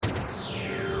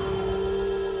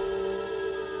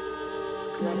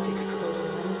Sklepik z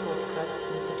horrorami podcast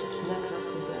dotyczy kina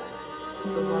klasy B.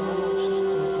 Rozmawiamy o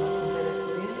wszystkim, co nas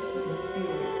interesuje i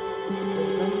inspiruje. Bez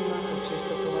względu na to, czy jest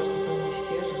to towar zupełnie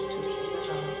świeży, czy już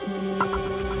wydarzony.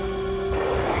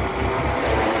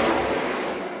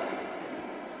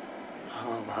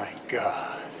 Oh my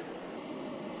God.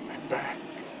 I'm back.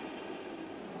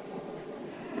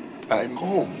 I'm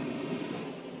home.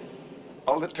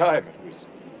 All the time it was...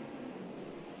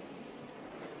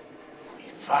 We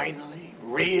finally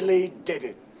really did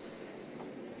it.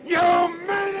 You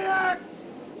maniacs!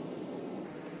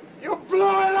 You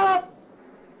blew it up!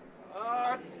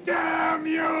 Oh, damn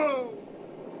you!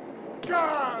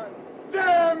 God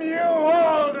damn you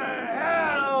all to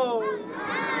hell!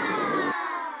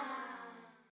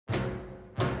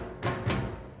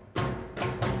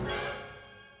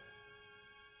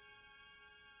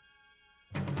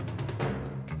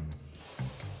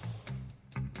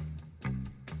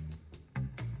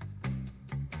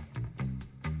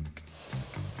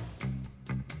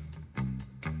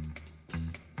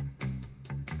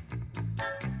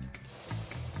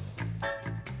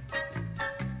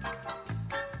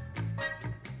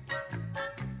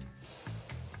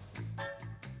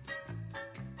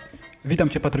 Witam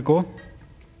Cię, Patryku.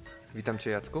 Witam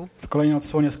Cię, Jacku. W kolejnej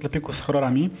odsłonie Sklepiku z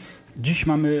horrorami. Dziś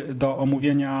mamy do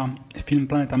omówienia film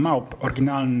Planeta Małp,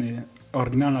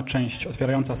 oryginalna część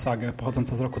otwierająca sagę,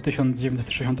 pochodząca z roku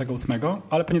 1968,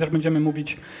 ale pewnie też będziemy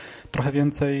mówić trochę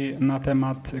więcej na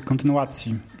temat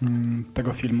kontynuacji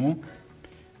tego filmu.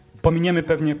 Pominiemy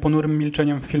pewnie ponurym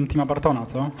milczeniem film Tima Burtona,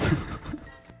 co?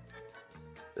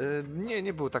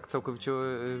 Nie był tak całkowicie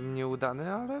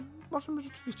nieudany, ale możemy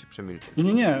rzeczywiście przemilczeć.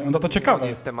 Nie, no to ciekawe.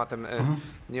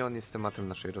 On jest tematem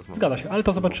naszej rozmowy. Zgadza się, ale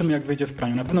to zobaczymy, jak wyjdzie w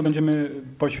praniu. Na pewno będziemy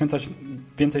poświęcać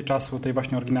więcej czasu tej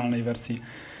właśnie oryginalnej wersji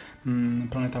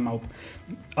Planeta Małp.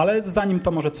 Ale zanim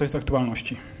to, może coś z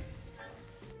aktualności.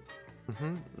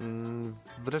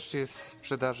 Wreszcie jest w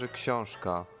sprzedaży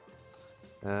książka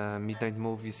Midnight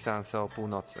Movie seansa o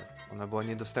północy. Ona była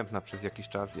niedostępna przez jakiś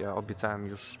czas. Ja obiecałem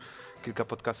już kilka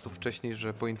podcastów wcześniej,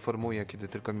 że poinformuję, kiedy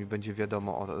tylko mi będzie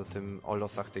wiadomo o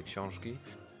losach tej książki.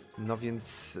 No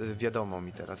więc wiadomo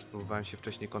mi teraz. Próbowałem się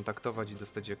wcześniej kontaktować i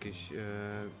dostać jakieś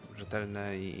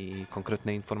rzetelne i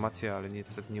konkretne informacje, ale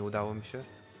niestety nie udało mi się.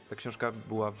 Ta książka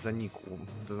była w zaniku,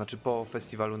 to znaczy po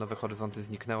festiwalu Nowe Horyzonty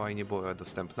zniknęła i nie była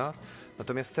dostępna.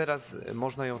 Natomiast teraz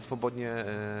można ją swobodnie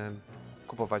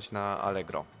kupować na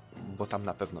Allegro, bo tam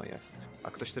na pewno jest.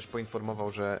 A ktoś też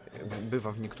poinformował, że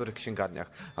bywa w niektórych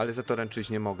księgarniach, ale za to ręczyć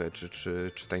nie mogę,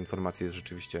 czy ta informacja jest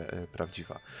rzeczywiście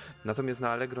prawdziwa. Natomiast na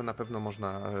Allegro na pewno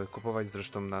można kupować,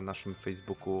 zresztą na naszym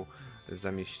Facebooku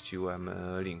zamieściłem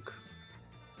link.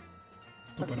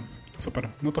 Super.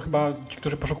 No to chyba ci,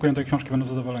 którzy poszukują tej książki, będą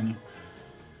zadowoleni.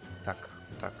 Tak.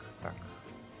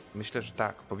 Myślę, że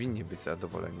tak, powinni być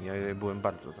zadowoleni. Ja byłem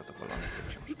bardzo zadowolony z tej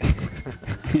książki.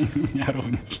 Ja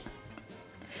również.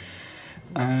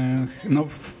 No,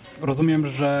 rozumiem,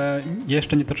 że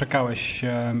jeszcze nie doczekałeś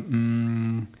się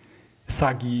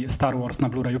sagi Star Wars na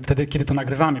Blu-rayu. Wtedy, kiedy to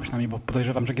nagrywamy przynajmniej, bo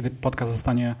podejrzewam, że kiedy podcast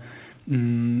zostanie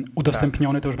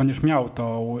udostępniony, to już będziesz miał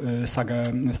tą sagę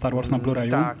Star Wars na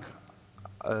Blu-rayu. Tak,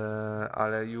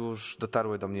 ale już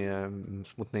dotarły do mnie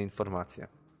smutne informacje.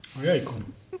 Ojejku,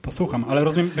 to słucham, ale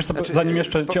rozumiem, wiesz co, zanim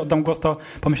jeszcze ci oddam głos, to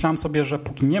pomyślałem sobie, że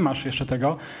póki nie masz jeszcze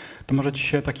tego, to może ci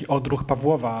się taki odruch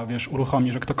Pawłowa,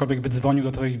 uruchomi, że ktokolwiek by dzwonił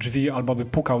do twoich drzwi albo by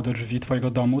pukał do drzwi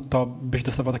twojego domu, to byś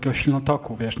dostawał takiego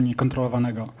ślinotoku,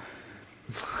 niekontrolowanego.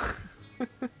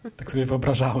 Tak sobie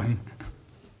wyobrażałem.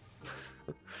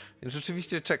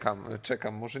 Rzeczywiście czekam,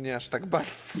 może nie aż tak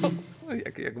bardzo,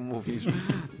 jak mówisz,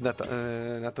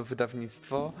 na to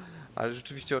wydawnictwo, ale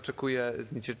rzeczywiście oczekuję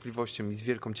z niecierpliwością i z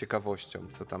wielką ciekawością,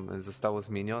 co tam zostało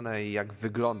zmienione i jak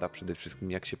wygląda przede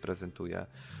wszystkim, jak się prezentuje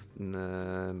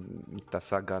ta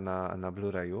saga na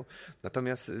Blu-rayu.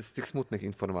 Natomiast z tych smutnych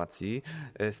informacji,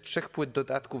 z 3 płyt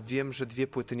dodatków wiem, że 2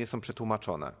 płyty nie są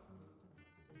przetłumaczone.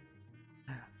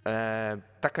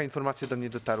 Taka informacja do mnie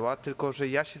dotarła, tylko że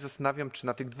ja się zastanawiam, czy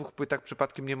na tych 2 płytach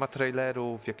przypadkiem nie ma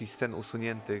trailerów, jakichś scen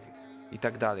usuniętych i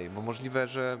tak dalej, bo możliwe,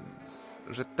 że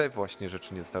te właśnie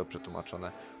rzeczy nie zostały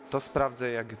przetłumaczone. To sprawdzę,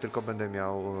 jak tylko będę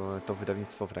miał to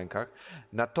wydawnictwo w rękach.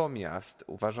 Natomiast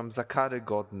uważam za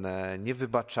karygodne,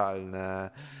 niewybaczalne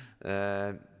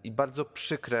i bardzo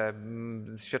przykre,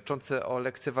 świadczące o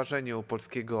lekceważeniu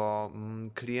polskiego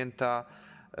klienta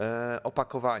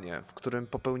opakowanie, w którym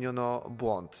popełniono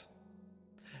błąd.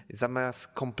 Zamiast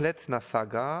kompletna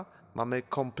saga mamy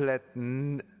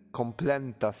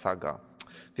komplenta saga.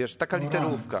 Wiesz, taka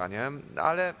literówka, nie?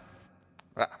 Ale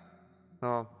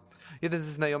jeden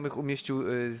ze znajomych umieścił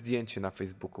zdjęcie na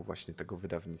Facebooku właśnie tego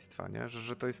wydawnictwa, nie?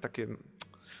 Że to jest takie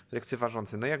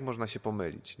lekceważące. No jak można się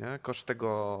pomylić, nie? Koszt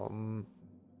tego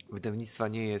wydawnictwa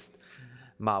nie jest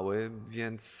mały,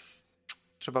 więc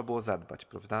trzeba było zadbać,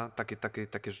 prawda?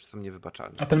 Takie rzeczy są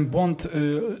niewybaczalne. A ten błąd,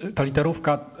 ta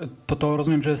literówka, to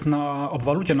rozumiem, że jest na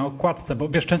obwalucie, na okładce, bo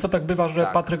wiesz, często tak bywa, że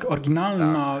Patryk,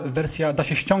 oryginalna wersja da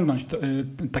się ściągnąć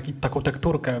taką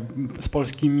tekturkę z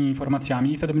polskimi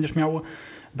informacjami i wtedy będziesz miał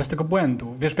bez tego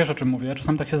błędu. Wiesz o czym mówię?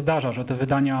 Czasami tak się zdarza, że te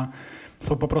wydania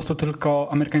są po prostu tylko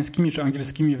amerykańskimi czy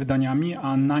angielskimi wydaniami,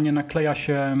 a na nie nakleja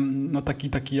się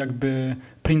taki jakby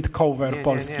print cover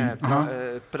polski. Nie.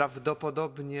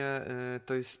 Prawdopodobnie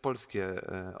to jest polskie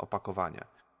opakowanie.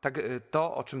 Tak,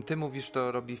 to, o czym ty mówisz,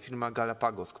 to robi firma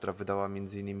Galapagos, która wydała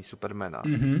m.in. Supermana.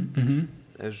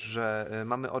 Że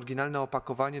mamy oryginalne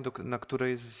opakowanie, na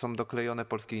które są doklejone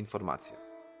polskie informacje.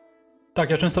 Tak,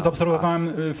 ja często to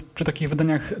obserwowałem przy takich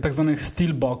wydaniach tak zwanych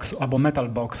steelbox albo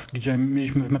metalbox, gdzie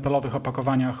mieliśmy w metalowych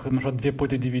opakowaniach na przykład 2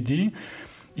 płyty DVD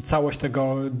i całość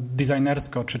tego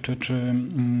designersko czy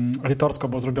edytorsko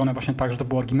było zrobione właśnie tak, że to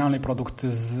był oryginalny produkt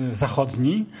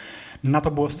zachodni. Na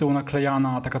to było z tyłu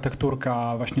naklejana taka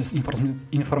tekturka właśnie z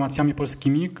informacjami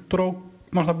polskimi, którą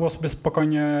można było sobie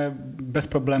spokojnie, bez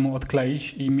problemu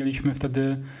odkleić i mieliśmy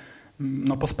wtedy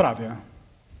po sprawie.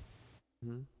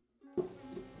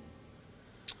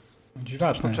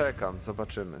 Dziwaczne. Poczekam,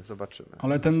 zobaczymy.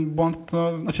 Ale ten błąd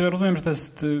to... Znaczy rozumiem, że to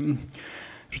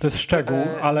jest szczegół,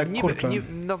 ale kurczę.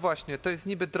 No właśnie, to jest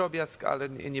niby drobiazg, ale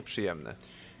nieprzyjemny.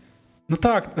 No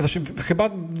tak, znaczy, chyba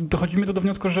dochodzimy do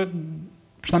wniosku, że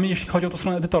przynajmniej jeśli chodzi o tą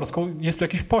stronę edytorską, jest tu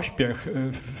jakiś pośpiech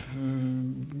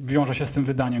wiąże się z tym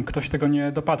wydaniem. Ktoś tego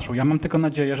nie dopatrzył. Ja mam tylko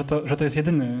nadzieję, że to jest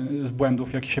jedyny z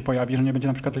błędów, jaki się pojawi, że nie będzie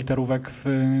na przykład literówek w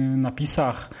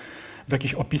napisach, w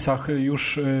jakichś opisach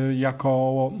już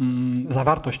jako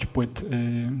zawartość płyt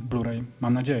Blu-ray.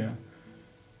 Mam nadzieję.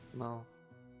 No.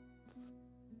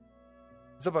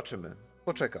 Zobaczymy.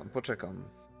 Poczekam.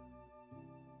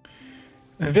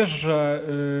 Wiesz, że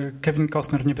Kevin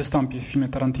Costner nie wystąpi w filmie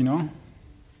Tarantino?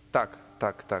 Tak.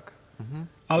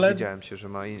 Ale... Wiedziałem się, że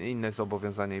ma inne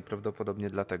zobowiązania i prawdopodobnie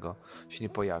dlatego się nie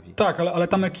pojawi. Tak, ale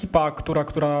tam ekipa,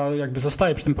 która jakby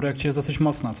zostaje przy tym projekcie, jest dosyć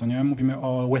mocna, co nie? Mówimy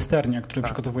o westernie, który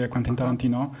przygotowuje Quentin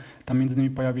Tarantino. Tam między innymi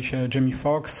pojawi się Jamie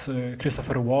Foxx,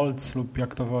 Christopher Waltz lub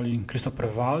jak to woli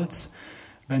Christopher Waltz.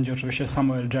 Będzie oczywiście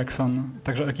Samuel Jackson.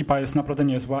 Także ekipa jest naprawdę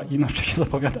niezła i oczywiście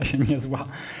zapowiada się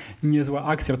niezła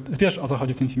akcja. Wiesz, o co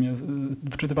chodzi w tym filmie?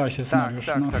 Wczytywałeś się scenariusz.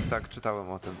 Tak, czytałem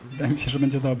o tym. Wydaje mi się, że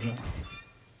będzie dobrze.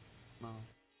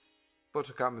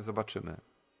 Poczekamy, zobaczymy.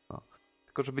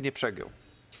 Tylko żeby nie przegiął.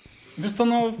 Wiesz co,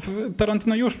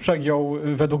 Tarantino już przegiął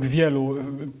według wielu,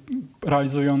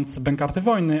 realizując Bękarty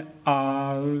Wojny,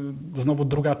 a znowu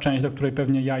druga część, do której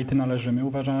pewnie ja i ty należymy,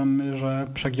 uważam, że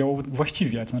przegiął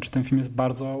właściwie. To znaczy ten film jest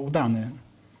bardzo udany.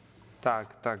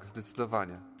 Tak,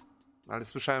 zdecydowanie. Ale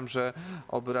słyszałem, że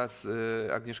obraz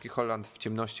Agnieszki Holland w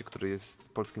Ciemności, który jest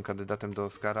polskim kandydatem do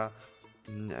Oscara,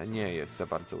 nie jest za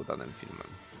bardzo udanym filmem.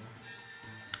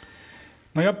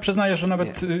 No ja przyznaję, że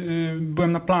nawet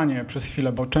byłem na planie przez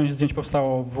chwilę, bo część zdjęć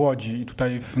powstało w Łodzi i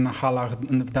tutaj na halach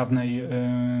w dawnej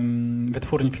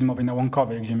wytwórni filmowej na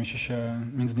Łąkowej, gdzie mieści się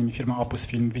między innymi firma Opus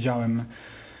Film. Widziałem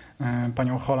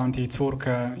panią Holland, jej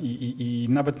córkę i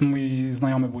nawet mój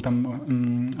znajomy był tam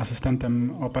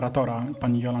asystentem operatora,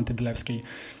 pani Jolanty Dylewskiej.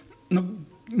 No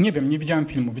nie wiem, nie widziałem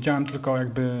filmu, widziałem tylko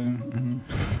jakby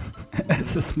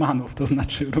SS-manów, to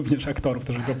znaczy również aktorów,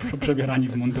 którzy byli przebierani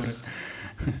w mundury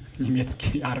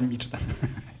niemieckiej armii, czy tam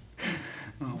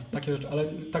takie rzeczy, ale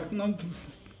tak,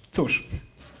 cóż.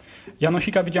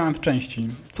 Janosika widziałem w części.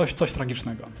 Coś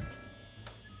tragicznego.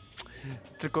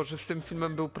 Tylko, że z tym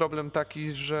filmem był problem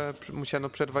taki, że musiano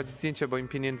przerwać zdjęcia, bo im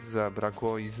pieniędzy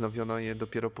zabrakło i wznowiono je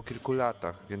dopiero po kilku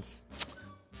latach, więc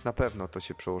na pewno to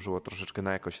się przełożyło troszeczkę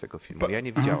na jakość tego filmu. Ja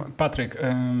nie widziałem. Patryk,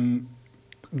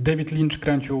 David Lynch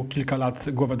kręcił kilka lat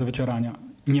Głowę do wycierania.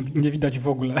 Nie widać w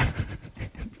ogóle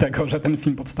tego, że ten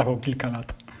film powstawał kilka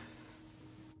lat.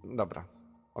 Dobra,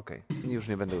 okej. Już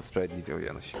nie będę usprawiedliwiał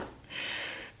Janosi.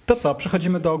 To co,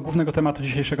 przechodzimy do głównego tematu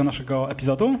dzisiejszego naszego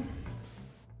epizodu?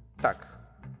 Tak.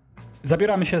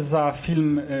 Zabieramy się za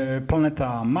film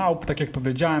Planeta Małp. Tak jak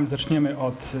powiedziałem, zaczniemy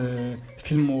od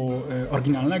filmu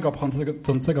oryginalnego,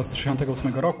 pochodzącego z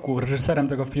 1968 roku. Reżyserem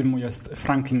tego filmu jest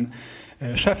Franklin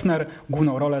Schaffner.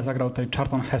 Główną rolę zagrał tutaj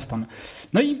Charlton Heston.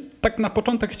 No i tak na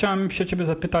początek chciałem się ciebie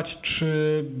zapytać,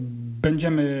 czy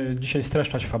będziemy dzisiaj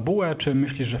streszczać fabułę, czy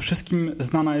myślisz, że wszystkim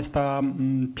znana jest ta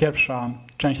pierwsza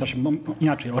część,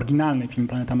 inaczej, oryginalny film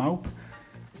Planeta Małp?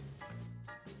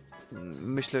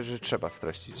 Myślę, że trzeba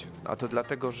streścić. A to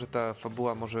dlatego, że ta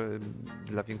fabuła może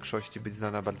dla większości być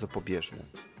znana bardzo pobieżnie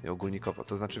i ogólnikowo.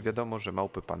 To znaczy wiadomo, że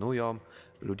małpy panują,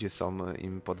 ludzie są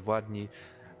im podwładni,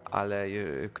 ale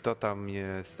kto tam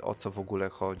jest, o co w ogóle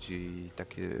chodzi,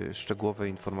 takie szczegółowe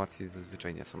informacje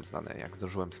zazwyczaj nie są znane, jak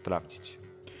zdążyłem sprawdzić.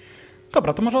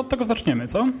 Dobra, to może od tego zaczniemy,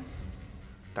 co?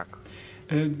 Tak.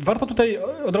 Warto tutaj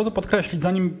od razu podkreślić,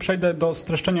 zanim przejdę do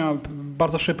streszczenia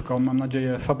bardzo szybko, mam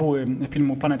nadzieję, fabuły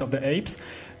filmu Planet of the Apes,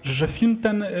 że film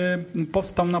ten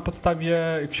powstał na podstawie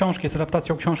książki, jest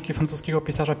adaptacją książki francuskiego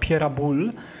pisarza Pierre'a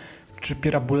Boulle, czy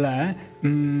Pierre'a Boulle.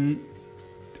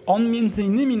 On między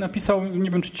innymi napisał,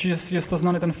 nie wiem, czy ci jest to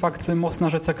znany ten fakt, Most na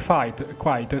rzece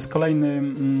Kwai. To jest kolejny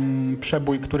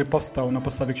przebój, który powstał na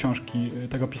podstawie książki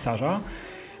tego pisarza,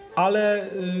 ale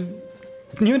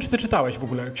nie wiem, czy ty czytałeś w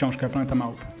ogóle książkę Planeta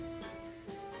Małp.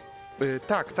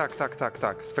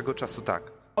 Tak. Swego czasu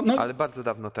tak. No, ale bardzo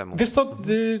dawno temu. Wiesz co,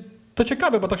 to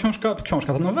ciekawe, bo ta książka,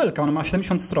 ta nowelka, ona ma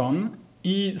 70 stron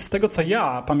i z tego, co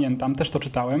ja pamiętam, też to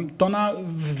czytałem, to ona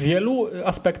w wielu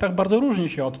aspektach bardzo różni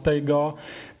się od tego,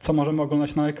 co możemy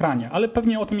oglądać na ekranie. Ale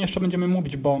pewnie o tym jeszcze będziemy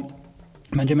mówić, bo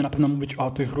będziemy na pewno mówić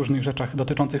o tych różnych rzeczach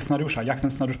dotyczących scenariusza, jak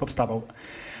ten scenariusz powstawał.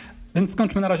 Więc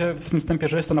skończmy na razie w tym wstępie,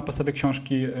 że jest to na podstawie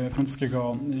książki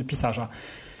francuskiego pisarza.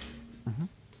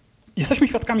 Jesteśmy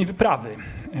świadkami wyprawy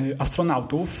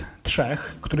astronautów, 3,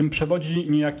 którym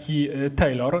przewodzi niejaki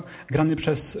Taylor, grany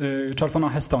przez Charltona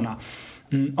Hestona.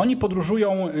 Oni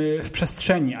podróżują w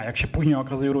przestrzeni, a jak się później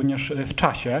okazuje również w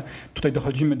czasie. Tutaj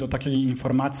dochodzimy do takiej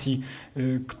informacji,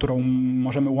 którą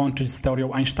możemy łączyć z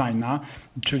teorią Einsteina,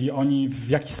 czyli oni w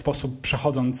jakiś sposób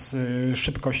przechodząc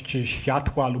szybkość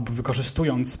światła lub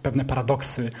wykorzystując pewne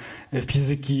paradoksy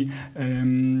fizyki,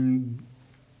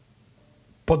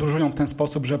 podróżują w ten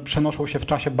sposób, że przenoszą się w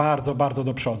czasie bardzo, bardzo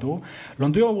do przodu.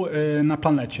 Lądują na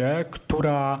planecie,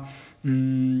 która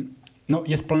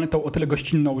jest planetą o tyle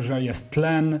gościnną, że jest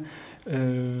tlen,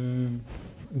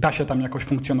 da się tam jakoś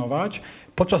funkcjonować.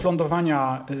 Podczas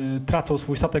lądowania tracą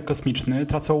swój statek kosmiczny,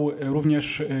 tracą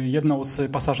również jedną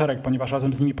z pasażerek, ponieważ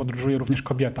razem z nimi podróżuje również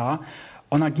kobieta.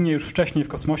 Ona ginie już wcześniej w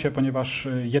kosmosie, ponieważ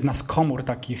jedna z komór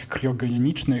takich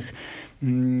kriogenicznych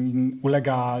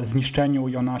ulega zniszczeniu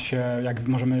i ona się, jak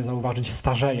możemy zauważyć,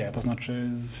 starzeje. To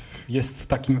znaczy jest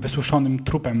takim wysuszonym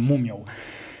trupem, mumią.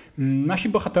 Nasi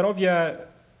bohaterowie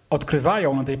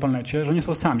odkrywają na tej planecie, że nie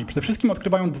są sami. Przede wszystkim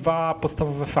odkrywają 2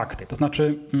 podstawowe fakty. To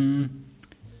znaczy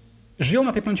żyją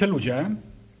na tej planecie ludzie,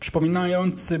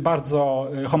 przypominający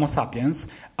bardzo Homo sapiens,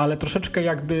 ale troszeczkę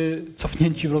jakby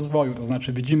cofnięci w rozwoju. To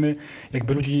znaczy widzimy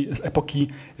jakby ludzi z epoki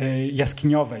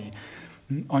jaskiniowej.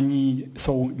 Oni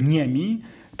są niemi,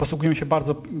 posługują się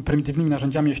bardzo prymitywnymi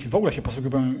narzędziami, jeśli w ogóle się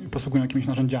posługują jakimiś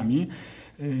narzędziami.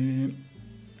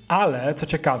 Ale, co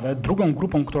ciekawe, drugą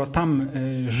grupą, która tam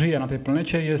żyje na tej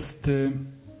planecie, jest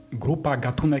grupa,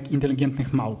 gatunek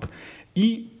inteligentnych małp.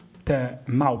 I te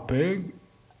małpy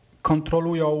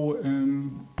kontrolują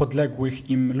podległych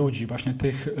im ludzi, właśnie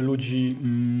tych ludzi,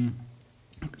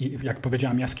 jak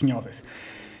powiedziałem, jaskiniowych.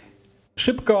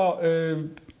 Szybko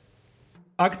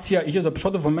akcja idzie do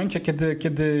przodu w momencie,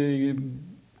 kiedy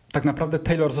tak naprawdę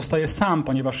Taylor zostaje sam,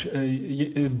 ponieważ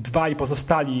 2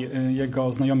 pozostali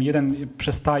jego znajomi, jeden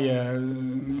przestaje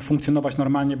funkcjonować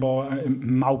normalnie, bo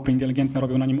małpy inteligentne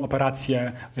robią na nim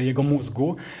operację jego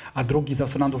mózgu, a drugi z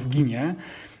astronautów ginie.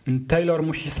 Taylor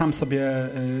musi sam sobie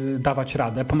dawać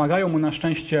radę. Pomagają mu na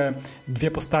szczęście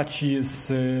 2 postaci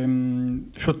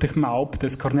wśród tych małp, to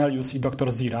jest Cornelius i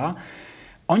dr Zira.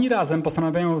 Oni razem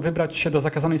postanawiają wybrać się do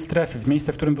zakazanej strefy, w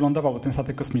miejsce, w którym wylądował ten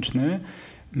statek kosmiczny.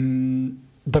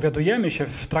 Dowiadujemy się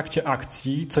w trakcie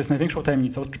akcji, co jest największą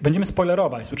tajemnicą. Będziemy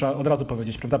spoilerować, to trzeba od razu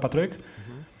powiedzieć, prawda, Patryk?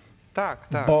 Tak.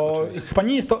 Bo oczywiście. chyba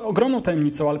nie jest to ogromną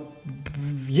tajemnicą, ale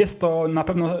jest to na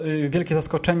pewno wielkie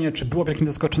zaskoczenie, czy było wielkim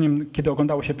zaskoczeniem, kiedy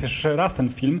oglądało się pierwszy raz ten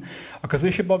film.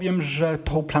 Okazuje się bowiem, że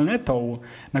tą planetą,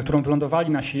 na którą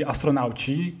wylądowali nasi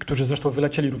astronauci, którzy zresztą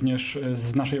wylecieli również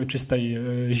z naszej ojczystej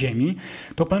Ziemi,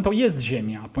 tą planetą jest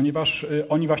Ziemia, ponieważ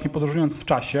oni właśnie podróżując w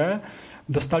czasie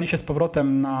dostali się z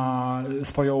powrotem na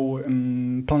swoją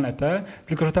planetę,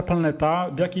 tylko że ta planeta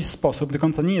w jakiś sposób, do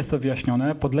końca nie jest to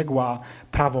wyjaśnione, podległa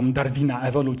prawom Darwina,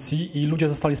 ewolucji i ludzie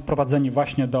zostali sprowadzeni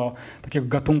właśnie do takiego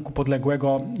gatunku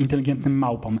podległego inteligentnym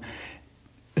małpom.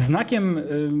 Znakiem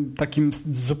takim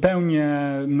zupełnie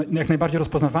jak najbardziej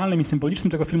rozpoznawalnym i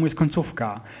symbolicznym tego filmu jest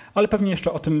końcówka, ale pewnie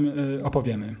jeszcze o tym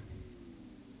opowiemy.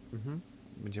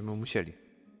 Będziemy musieli.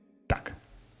 Tak.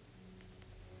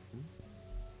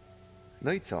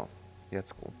 No i co,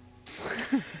 Jacku?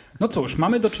 No cóż,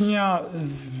 mamy do czynienia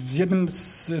z jednym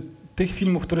z tych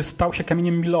filmów, który stał się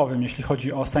kamieniem milowym, jeśli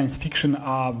chodzi o science fiction,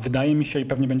 a wydaje mi się, i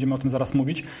pewnie będziemy o tym zaraz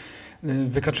mówić,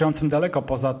 wykraczającym daleko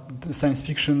poza science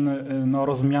fiction,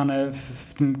 rozumiane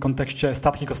w tym kontekście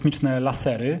statki kosmiczne,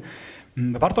 lasery.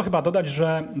 Warto chyba dodać,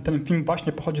 że ten film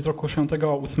właśnie pochodzi z roku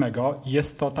 1968 i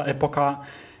jest to ta epoka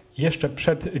jeszcze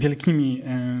przed wielkimi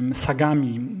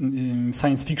sagami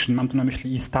science fiction, mam tu na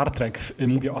myśli i Star Trek,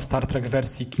 mówię o Star Trek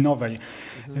wersji kinowej,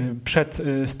 przed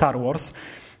Star Wars.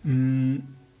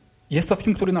 Jest to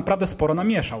film, który naprawdę sporo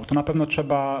namieszał, to na pewno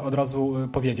trzeba od razu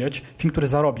powiedzieć. Film, który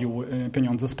zarobił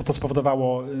pieniądze, to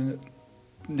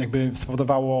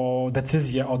spowodowało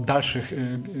decyzję o dalszych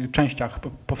częściach,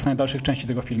 powstaniu dalszych części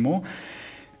tego filmu.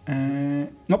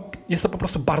 Jest to po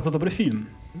prostu bardzo dobry film.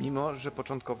 Mimo, że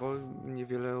początkowo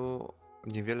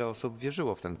niewiele osób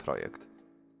wierzyło w ten projekt.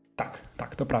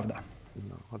 Tak, to prawda.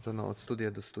 Chodzono od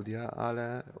studia do studia,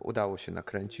 ale udało się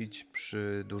nakręcić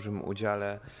przy dużym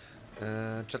udziale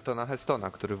Charltona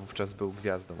Hestona, który wówczas był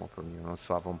gwiazdą opełnioną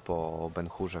sławą po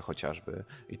Ben-Hurze chociażby.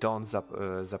 I to on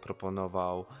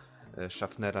zaproponował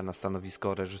Schaffnera na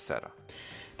stanowisko reżysera.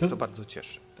 To bardzo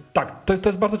cieszy. Tak, to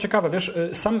jest bardzo ciekawe. Wiesz,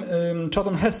 sam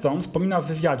Charlton Heston wspomina w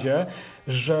wywiadzie,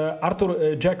 że Arthur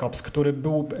Jacobs, który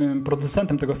był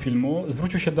producentem tego filmu,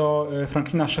 zwrócił się do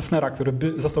Franklina Schaffnera, który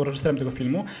został reżyserem tego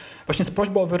filmu, właśnie z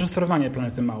prośbą o wyreżyserowanie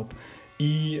Planety Małp.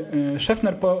 I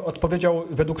Schaffner odpowiedział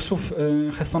według słów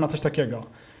Hestona coś takiego.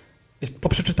 Po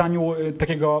przeczytaniu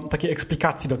takiej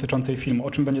eksplikacji dotyczącej filmu,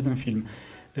 o czym będzie ten film.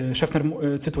 Schaffner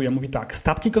cytuje, mówi tak: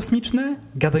 statki kosmiczne,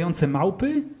 gadające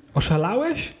małpy,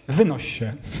 oszalałeś? Wynoś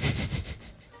się.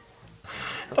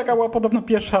 Taka była podobno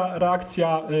pierwsza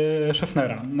reakcja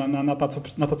Schaffnera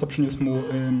na to, co przyniósł mu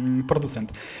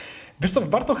producent. Wiesz co,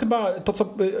 warto chyba to,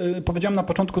 co powiedziałem na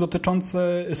początku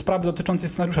sprawy dotyczącej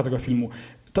scenariusza tego filmu.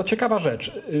 To ciekawa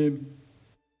rzecz.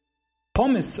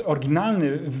 Pomysł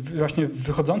oryginalny, właśnie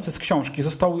wychodzący z książki,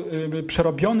 został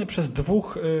przerobiony przez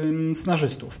dwóch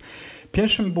scenarzystów. Tym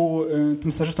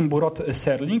scenarzystą był Rod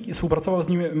Serling i współpracował z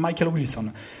nim Michael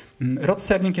Wilson. Rod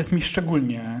Serling jest mi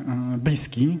szczególnie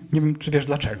bliski. Nie wiem, czy wiesz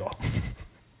dlaczego.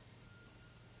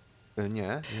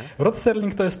 Nie. Rod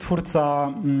Serling to jest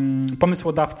twórca,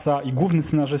 pomysłodawca i główny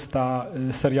scenarzysta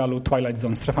serialu Twilight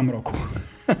Zone, Strefa Mroku.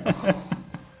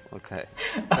 Okej,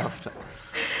 dobrze.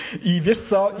 I wiesz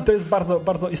co? I to jest bardzo,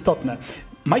 bardzo istotne.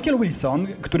 Michael Wilson,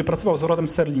 który pracował z Rodem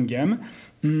Serlingiem,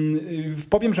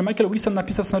 powiem, że Michael Wilson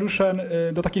napisał scenariusze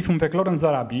do takich filmów jak Lawrence z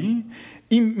Arabii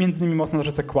i między innymi Most na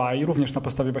rzece Kwai, również na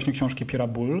podstawie właśnie książki Pierre'a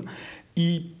Boulle.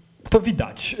 I to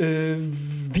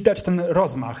widać ten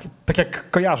rozmach. Tak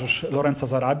jak kojarzysz Lawrence'a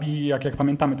z Arabii, jak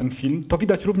pamiętamy ten film, to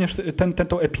widać również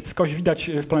tę epickość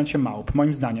widać w Planecie Małp,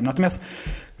 moim zdaniem. Natomiast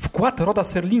wkład Roda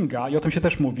Serlinga, i o tym się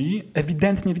też mówi,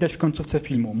 ewidentnie widać w końcówce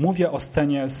filmu. Mówię o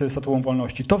scenie z Statuą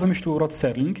Wolności. To wymyślił Rod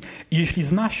Serling i jeśli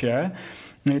zna się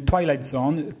Twilight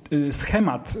Zone,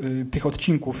 schemat tych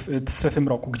odcinków Strefy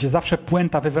Mroku, gdzie zawsze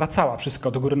puenta wywracała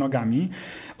wszystko do góry nogami.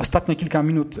 Ostatnie kilka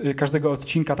minut każdego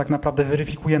odcinka tak naprawdę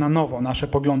weryfikuje na nowo nasze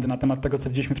poglądy na temat tego, co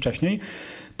widzieliśmy wcześniej.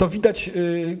 To widać,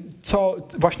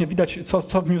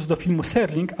 co wniósł do filmu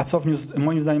Serling, a co wniósł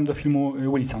moim zdaniem do filmu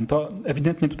Wilson. To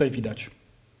ewidentnie tutaj widać.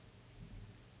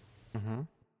 Mhm.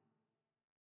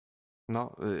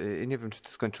 Nie wiem, czy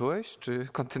ty skończyłeś, czy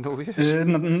kontynuujesz?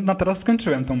 Teraz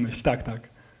skończyłem tą myśl, tak.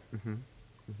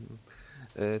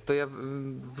 To ja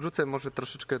wrócę może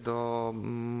troszeczkę do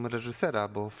reżysera,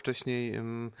 bo wcześniej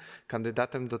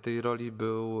kandydatem do tej roli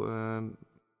był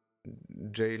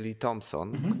J. Lee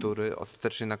Thompson, który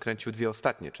ostatecznie nakręcił dwie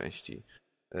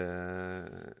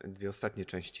ostatnie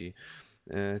części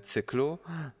cyklu.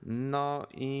 No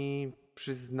i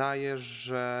przyznaję,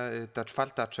 że ta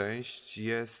czwarta część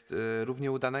jest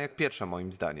równie udana jak pierwsza,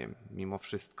 moim zdaniem, mimo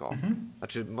wszystko.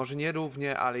 Znaczy, może nie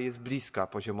równie, ale jest bliska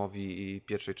poziomowi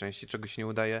pierwszej części, czego się nie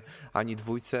udaje ani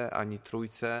dwójce, ani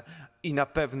trójce i na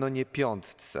pewno nie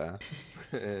piątce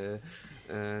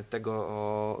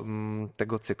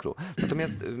tego cyklu.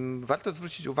 Natomiast warto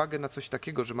zwrócić uwagę na coś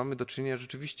takiego, że mamy do czynienia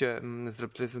rzeczywiście z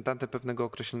reprezentantem pewnego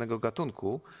określonego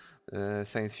gatunku,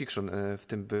 science fiction w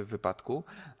tym wypadku,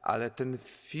 ale ten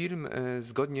film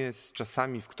zgodnie z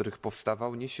czasami, w których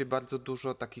powstawał, niesie bardzo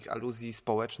dużo takich aluzji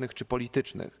społecznych czy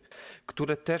politycznych,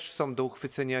 które też są do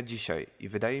uchwycenia dzisiaj. I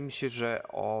wydaje mi się, że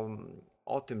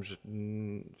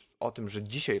o tym, że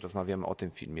dzisiaj rozmawiamy o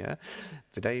tym filmie,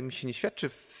 wydaje mi się, nie świadczy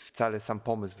wcale sam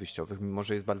pomysł wyjściowy, mimo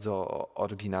że jest bardzo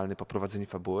oryginalny po prowadzeniu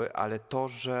fabuły, ale to,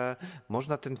 że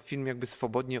można ten film jakby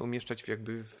swobodnie umieszczać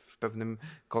w pewnym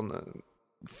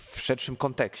w szerszym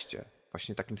kontekście,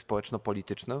 właśnie takim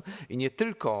społeczno-politycznym i nie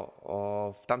tylko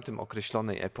w tamtym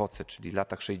określonej epoce, czyli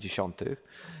latach 60.,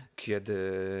 kiedy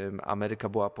Ameryka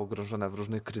była pogrążona w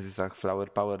różnych kryzysach,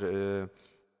 Flower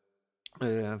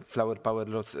Power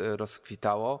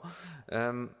rozkwitało,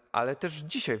 ale też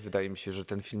dzisiaj wydaje mi się, że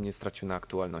ten film nie stracił na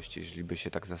aktualności, jeżeli by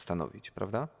się tak zastanowić,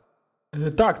 prawda?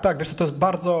 Tak, wiesz co, to jest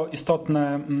bardzo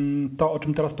istotne, to o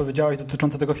czym teraz powiedziałeś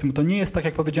dotyczące tego filmu. To nie jest, tak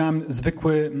jak powiedziałem,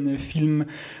 zwykły film,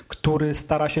 który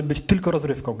stara się być tylko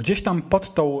rozrywką. Gdzieś tam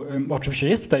pod tą, oczywiście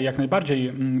jest tutaj jak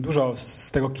najbardziej dużo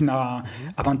z tego kina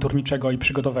awanturniczego i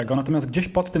przygodowego, natomiast gdzieś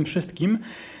pod tym wszystkim,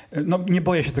 no nie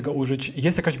boję się tego użyć,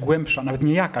 jest jakaś głębsza, nawet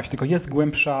nie jakaś, tylko jest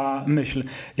głębsza myśl.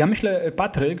 Ja myślę,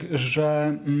 Patryk,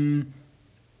 że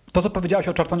to, co powiedziałeś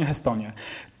o Charltonie Hestonie,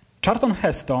 Charlton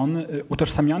Heston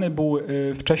utożsamiany był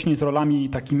wcześniej z rolami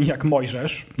takimi jak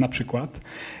Mojżesz na przykład,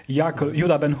 jak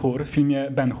Judah Ben-Hur w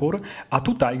filmie Ben-Hur, a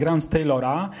tutaj grając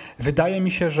Taylora wydaje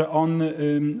mi się, że on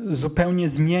zupełnie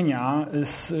zmienia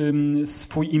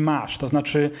swój image, to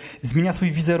znaczy zmienia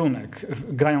swój wizerunek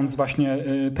grając właśnie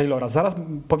Taylora. Zaraz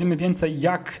powiemy więcej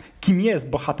kim jest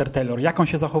bohater Taylor, jak on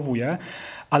się zachowuje,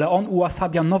 ale on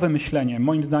ułasabia nowe myślenie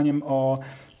moim zdaniem o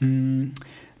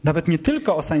nawet nie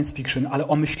tylko o science fiction, ale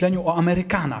o myśleniu o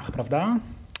Amerykanach, prawda?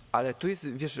 Ale tu jest,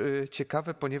 wiesz,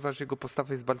 ciekawe, ponieważ jego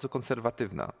postawa jest bardzo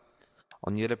konserwatywna.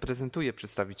 On nie reprezentuje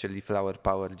przedstawicieli Flower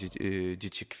Power,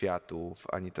 dzieci kwiatów,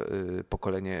 ani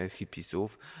pokolenie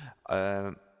hippisów.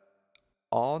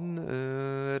 On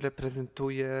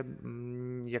reprezentuje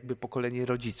jakby pokolenie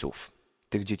rodziców,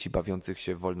 tych dzieci bawiących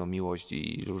się w wolną miłość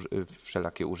i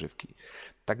wszelakie używki.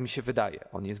 Tak mi się wydaje.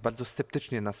 On jest bardzo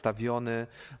sceptycznie nastawiony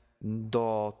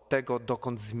do tego,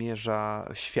 dokąd zmierza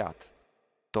świat.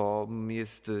 To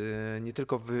jest nie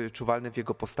tylko wyczuwalne w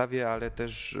jego postawie, ale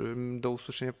też do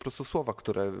usłyszenia po prostu słowa,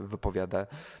 które wypowiada,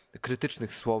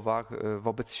 krytycznych słowach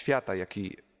wobec świata,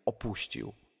 jaki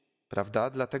opuścił. Prawda?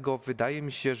 Dlatego wydaje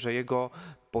mi się, że jego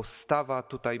postawa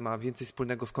tutaj ma więcej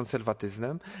wspólnego z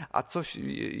konserwatyzmem, a coś,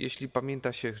 jeśli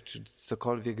pamięta się, czy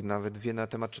cokolwiek nawet wie na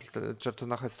temat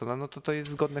Charltona Hestona, no to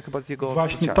jest zgodne chyba z jego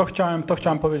Właśnie to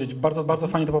chciałem powiedzieć. Bardzo, bardzo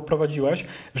fajnie to poprowadziłeś.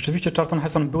 Rzeczywiście Charlton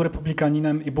Heston był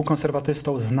republikaninem i był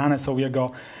konserwatystą. Znane są jego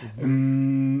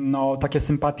takie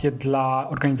sympatie dla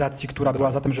organizacji, która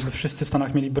była za tym, żeby wszyscy w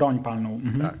Stanach mieli broń palną.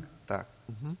 Tak.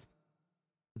 Mhm.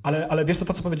 Ale wiesz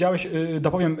to, co powiedziałeś,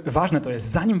 dopowiem, ważne to jest,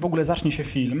 zanim w ogóle zacznie się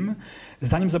film,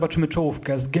 zanim zobaczymy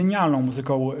czołówkę z genialną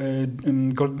muzyką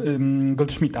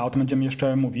Goldschmidta, o tym będziemy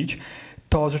jeszcze mówić,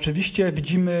 to rzeczywiście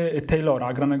widzimy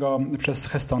Taylora, granego przez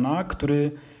Hestona,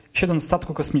 który siedząc w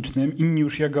statku kosmicznym, inni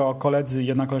już jego koledzy,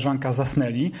 jedna koleżanka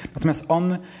zasnęli, natomiast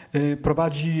on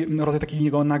prowadzi rodzaj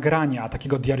takiego nagrania,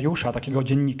 takiego diariusza, takiego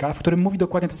dziennika, w którym mówi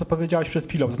dokładnie to, co powiedziałeś przed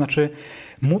chwilą, to znaczy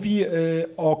mówi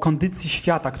o kondycji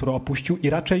świata, którą opuścił i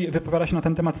raczej wypowiada się na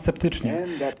ten temat sceptycznie.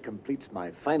 And that completes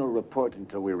my final report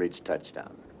until we reach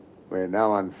touchdown. We're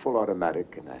now on full automatic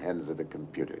in the hands of the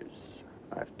computers.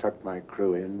 I've tucked my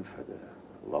crew in for the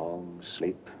long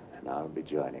sleep and I'll be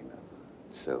joining them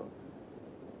soon.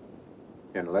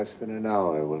 In less than an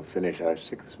hour, we'll finish our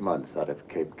 6th month out of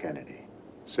Cape Kennedy.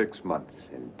 6 months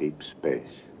in deep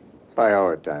space. By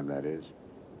our time, that is.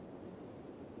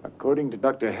 According to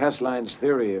Dr. Hasline's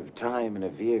theory of time in a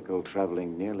vehicle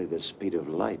traveling nearly the speed of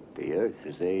light, the Earth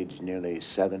has aged nearly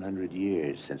 700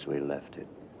 years since we left it.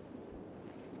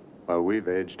 Well, we've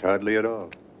aged hardly at all.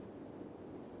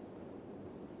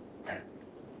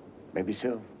 Maybe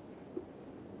so.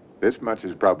 This much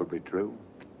is probably true.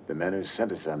 The men who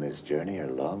sent us on this journey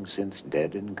are long since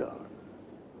dead and gone.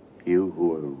 You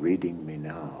who are reading me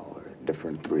now are a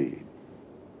different breed.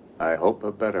 I hope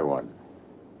a better one.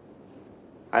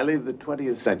 I leave the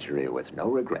 20th century with no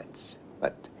regrets.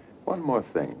 But one more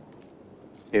thing.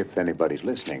 If anybody's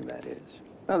listening, that is.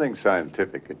 Nothing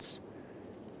scientific. It's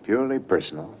Purely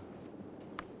personal.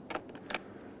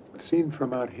 seen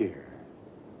from out here.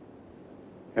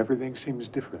 Everything seems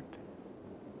different.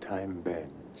 Time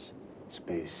bends.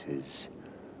 Space is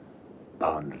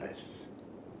boundless.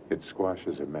 It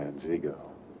squashes a man's ego.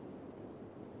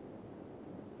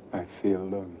 I feel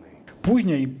lonely.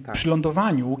 Później przy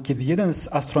lądowaniu, kiedy jeden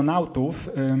z astronautów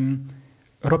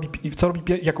robi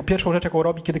jako pierwszą rzecz, jaką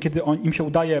robi, kiedy im się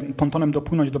udaje pontonem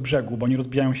dopłynąć do brzegu, bo oni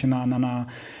rozbijają się na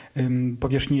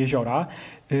powierzchni jeziora,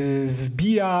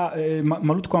 wbija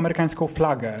malutką amerykańską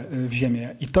flagę w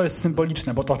ziemię. I to jest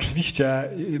symboliczne, bo to oczywiście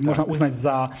można uznać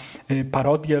za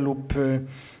parodię lub...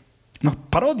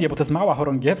 parodię, bo to jest mała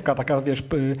chorągiewka, taka, wiesz,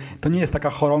 to nie jest taka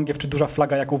chorągiew czy duża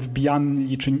flaga, jaką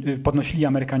wbijali, czy podnosili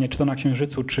Amerykanie, czy to na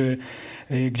Księżycu, czy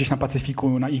gdzieś na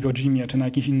Pacyfiku, na Iwo Jimie, czy na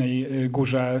jakiejś innej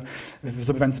górze,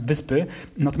 zdobywając wyspy.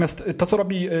 Natomiast to, co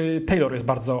robi Taylor, jest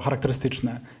bardzo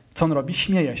charakterystyczne. Co on robi?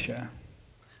 Śmieje się.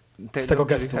 z tego Taylor,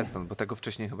 gestu. Heston, bo tego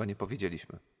wcześniej chyba nie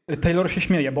powiedzieliśmy. Taylor się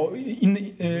śmieje, bo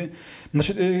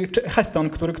Heston,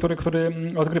 który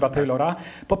odgrywa Taylora,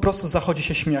 po prostu zachodzi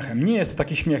się śmiechem. Nie jest to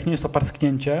taki śmiech, nie jest to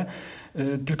parsknięcie,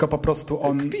 tylko po prostu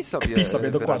on kpi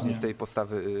sobie dokładnie z tej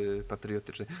postawy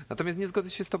patriotycznej. Natomiast nie zgodzę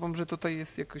się z tobą, że tutaj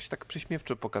jest jakoś tak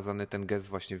prześmiewczo pokazany ten gest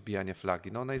właśnie wbijania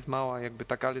flagi. No ona jest mała jakby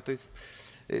tak, ale to jest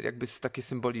jakby takie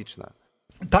symboliczne.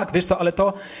 Tak, wiesz co, ale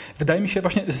to wydaje mi się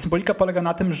właśnie, symbolika polega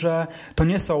na tym, że to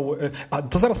nie są, a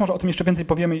to zaraz może o tym jeszcze więcej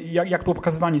powiemy, jak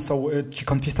pokazywani są ci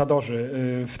konkwistadorzy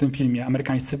w tym filmie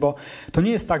amerykańscy, bo to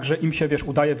nie jest tak, że im się, wiesz,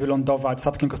 udaje wylądować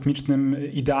statkiem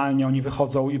kosmicznym idealnie, oni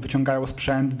wychodzą i wyciągają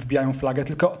sprzęt, wbijają flagę,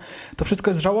 tylko to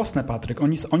wszystko jest żałosne, Patryk.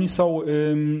 Oni są,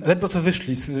 ledwo co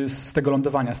wyszli z tego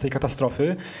lądowania, z tej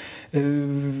katastrofy,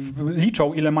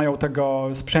 liczą, ile mają tego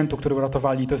sprzętu, który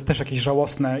uratowali, to jest też jakieś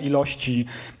żałosne ilości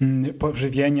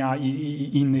żywienia i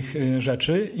innych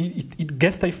rzeczy. I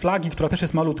gest tej flagi, która też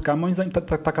jest malutka, moim zdaniem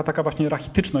taka właśnie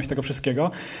rachityczność tego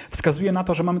wszystkiego wskazuje na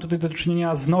to, że mamy tutaj do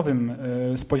czynienia z nowym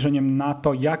spojrzeniem na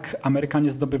to, jak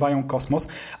Amerykanie zdobywają kosmos.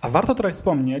 A warto tutaj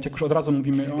wspomnieć, jak już od razu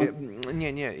mówimy o...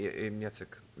 Nie,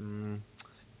 Jacek.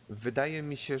 Wydaje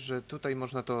mi się, że tutaj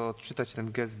można to odczytać,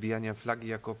 ten gest zbijania flagi,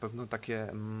 jako pewną takie...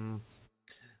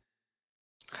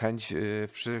 chęć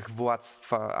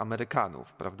wszechwładztwa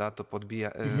Amerykanów, prawda? To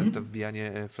to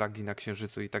wbijanie flagi na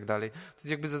Księżycu i tak dalej. To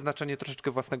jest jakby zaznaczenie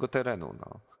troszeczkę własnego terenu.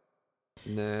 No.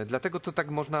 Dlatego to tak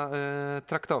można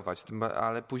traktować,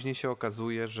 ale później się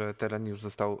okazuje, że teren już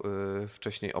został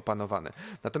wcześniej opanowany.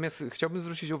 Natomiast chciałbym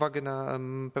zwrócić uwagę na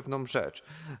pewną rzecz,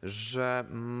 że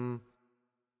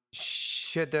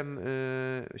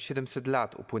 700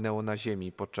 lat upłynęło na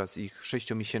Ziemi podczas ich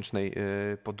 6-miesięcznej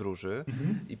podróży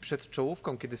i przed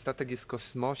czołówką, kiedy statek jest w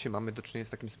kosmosie, mamy do czynienia z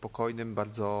takim spokojnym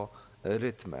bardzo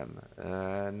rytmem.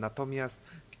 Natomiast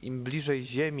im bliżej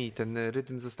Ziemi, ten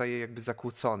rytm zostaje jakby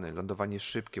zakłócony. Lądowanie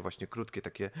szybkie, właśnie krótkie,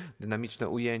 takie dynamiczne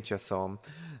ujęcia są.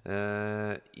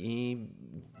 I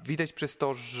widać przez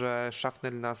to, że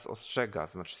Schaffner nas ostrzega,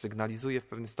 znaczy sygnalizuje w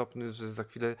pewnym stopniu, że za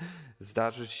chwilę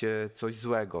zdarzy się coś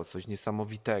złego, coś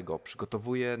niesamowitego.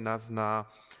 Przygotowuje nas na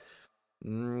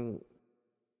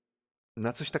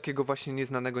coś takiego właśnie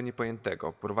nieznanego,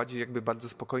 niepojętego. Prowadzi jakby bardzo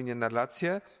spokojnie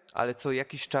narrację, ale co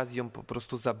jakiś czas ją po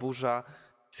prostu zaburza,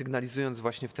 sygnalizując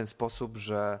właśnie w ten sposób,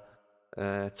 że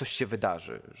coś się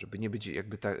wydarzy, żeby nie być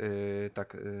jakby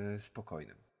tak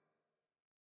spokojnym.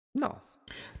 No.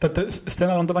 Ta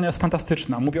scena lądowania jest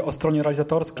fantastyczna. Mówię o stronie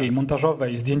realizatorskiej,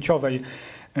 montażowej, zdjęciowej.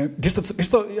 Wiesz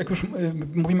co, jak już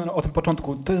mówimy o tym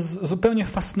początku, to jest zupełnie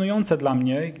fascynujące dla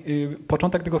mnie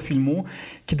początek tego filmu,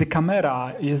 kiedy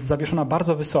kamera jest zawieszona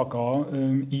bardzo wysoko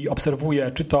i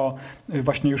obserwuje, czy to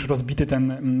właśnie już rozbity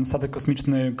ten statek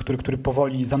kosmiczny, który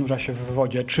powoli zanurza się w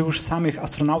wodzie, czy już samych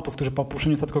astronautów, którzy po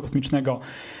opuszczeniu statku kosmicznego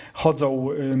chodzą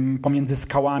pomiędzy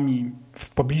skałami w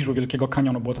pobliżu Wielkiego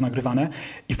Kanionu, było to nagrywane.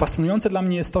 I fascynujące dla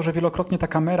mnie jest to, że wielokrotnie ta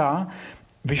kamera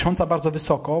wisząca bardzo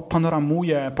wysoko,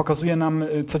 panoramuje, pokazuje nam,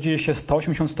 co dzieje się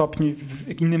 180 stopni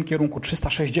w innym kierunku,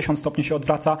 360 stopni się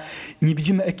odwraca i nie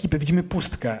widzimy ekipy, widzimy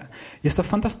pustkę. Jest to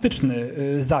fantastyczny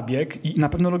zabieg i na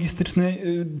pewno logistyczny,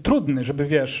 trudny, żeby,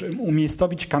 wiesz,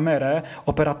 umiejscowić kamerę,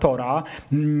 operatora.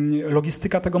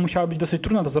 Logistyka tego musiała być dosyć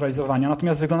trudna do zrealizowania,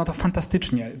 natomiast wygląda to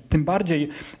fantastycznie. Tym bardziej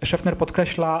Schaffner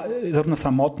podkreśla zarówno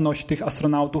samotność tych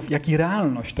astronautów, jak i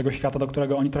realność tego świata, do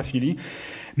którego oni trafili.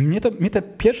 Mnie te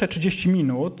pierwsze 30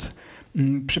 minut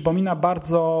przypomina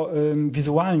bardzo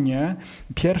wizualnie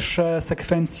pierwsze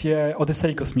sekwencje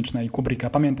Odysei Kosmicznej Kubricka.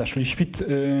 Pamiętasz, czyli Świt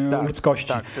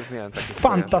ludzkości. Tak, też miałem takie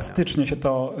fantastycznie się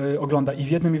to ogląda i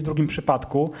w jednym i w drugim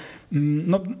przypadku.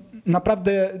 No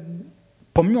naprawdę,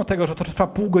 pomimo tego, że to trwa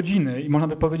pół godziny i można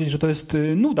by powiedzieć, że to jest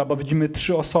nuda, bo widzimy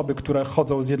 3 osoby, które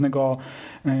chodzą z jednego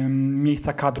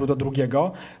miejsca kadru do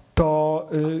drugiego,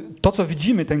 to, co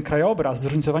widzimy, ten krajobraz,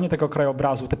 zróżnicowanie tego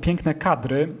krajobrazu, te piękne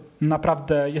kadry,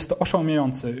 naprawdę jest to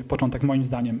oszałamiający początek moim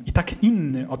zdaniem i tak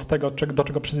inny od tego, do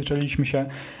czego przyzwyczailiśmy się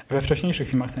we wcześniejszych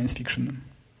filmach science fiction.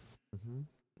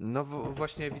 No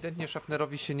właśnie ewidentnie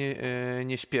Schaffnerowi się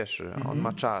nie śpieszy. On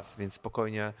ma czas, więc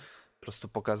spokojnie po prostu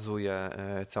pokazuje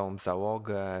całą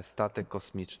załogę, statek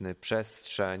kosmiczny,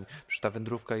 przestrzeń. Przecież ta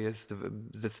wędrówka jest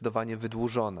zdecydowanie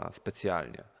wydłużona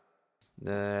specjalnie.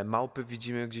 Małpy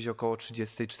widzimy gdzieś około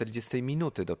 30-40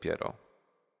 minuty dopiero.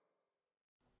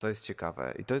 To jest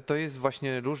ciekawe. I to jest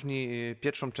właśnie różni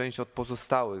pierwszą część od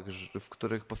pozostałych, w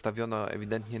których postawiono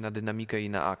ewidentnie na dynamikę i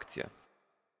na akcję.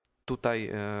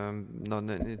 Tutaj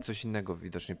coś innego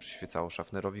widocznie przyświecało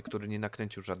Schaffnerowi, który nie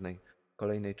nakręcił żadnej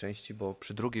kolejnej części, bo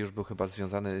przy drugiej już był chyba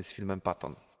związany z filmem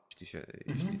Patton,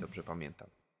 jeśli dobrze pamiętam.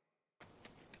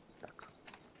 Tak.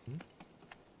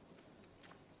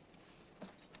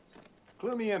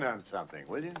 Clue me in on something,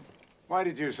 will you? Why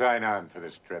did you sign on for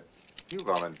this trip? You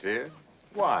volunteered.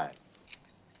 Why?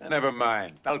 Never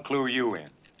mind. I'll clue you in.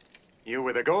 You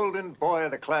were the golden boy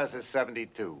of the class of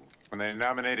 72. When they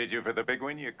nominated you for the big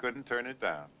one, you couldn't turn it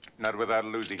down. Not without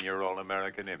losing your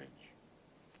all-American image.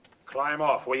 Climb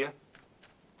off, will you?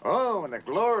 Oh, and the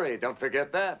glory. Don't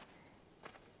forget that.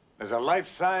 There's a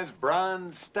life-size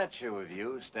bronze statue of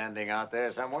you standing out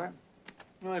there somewhere.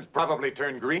 Well, it's probably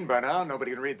turned green by now.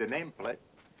 Nobody can read the nameplate.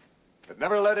 But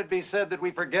never let it be said that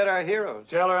we forget our heroes.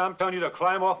 Tell her I'm telling you to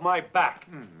climb off my back.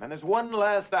 And there's one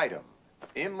last item.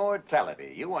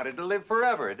 Immortality. You wanted to live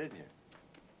forever, didn't you?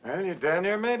 Well, you damn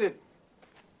near made it.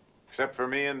 Except for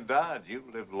me and Dodge, you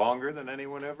lived longer than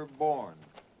anyone ever born.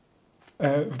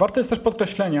 Warte jest też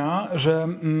podkreślenia, że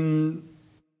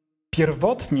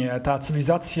pierwotnie ta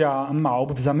cywilizacja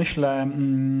małp w zamyśle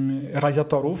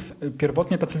realizatorów,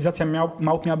 pierwotnie ta cywilizacja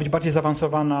małp miała być bardziej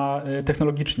zaawansowana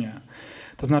technologicznie.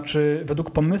 To znaczy,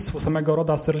 według pomysłu samego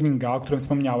Roda Serlinga, o którym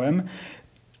wspomniałem,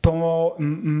 to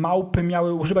małpy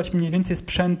miały używać mniej więcej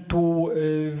sprzętu,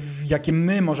 jakie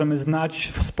my możemy znać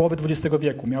z połowy XX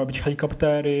wieku. Miały być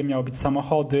helikoptery, miały być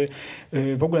samochody,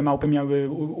 w ogóle małpy miały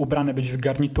ubrane być w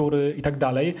garnitury i tak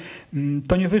dalej.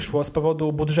 To nie wyszło z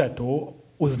powodu budżetu.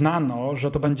 Uznano,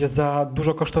 że to będzie za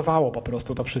dużo kosztowało po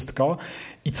prostu to wszystko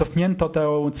i cofnięto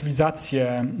tę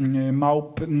cywilizację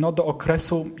małp do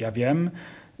okresu, ja wiem,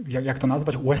 jak to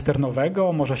nazwać,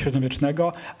 westernowego, może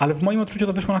średniowiecznego, ale w moim odczuciu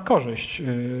to wyszło na korzyść.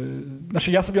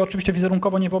 Znaczy ja sobie oczywiście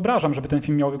wizerunkowo nie wyobrażam, żeby ten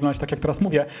film miał wyglądać tak, jak teraz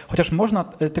mówię, chociaż można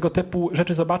tego typu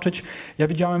rzeczy zobaczyć. Ja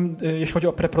widziałem, jeśli chodzi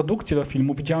o preprodukcję do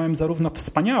filmu, widziałem zarówno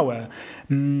wspaniałe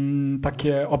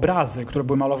takie obrazy, które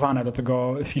były malowane do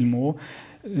tego filmu,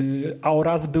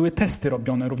 oraz były testy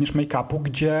robione, również make-upu,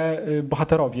 gdzie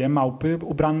bohaterowie, małpy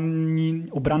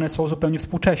ubrane są zupełnie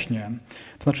współcześnie.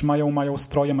 To znaczy mają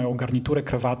stroje, mają garnitury,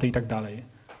 krawaty i tak dalej.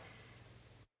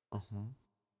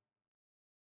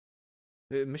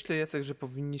 Myślę, Jacek, że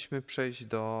powinniśmy przejść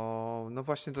no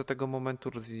właśnie do tego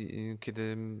momentu,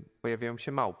 kiedy pojawiają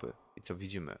się małpy i co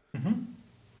widzimy,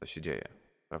 co się dzieje,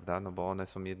 prawda? No bo one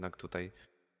są jednak tutaj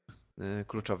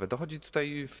kluczowe. Dochodzi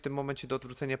tutaj w tym momencie do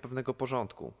odwrócenia pewnego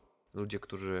porządku. Ludzie,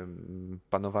 którzy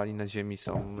panowali na ziemi,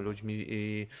 są ludźmi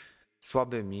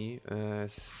słabymi,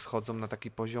 schodzą na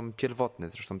taki poziom pierwotny.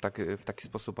 Zresztą w taki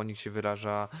sposób o nich się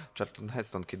wyraża Charlton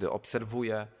Heston, kiedy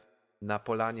obserwuje na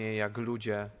polanie, jak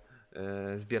ludzie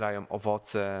zbierają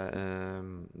owoce,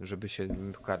 żeby się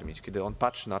karmić. Kiedy on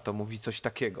patrzy na to, mówi coś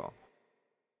takiego: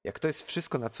 jak to jest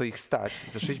wszystko, na co ich stać,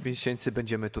 za 6 miesięcy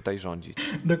będziemy tutaj rządzić.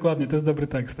 Dokładnie, to jest dobry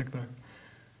tekst, tak.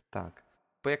 Tak.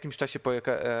 Po jakimś czasie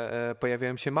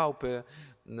pojawiają się małpy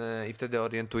i wtedy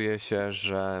orientuje się,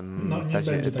 że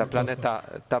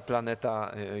ta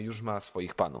planeta już ma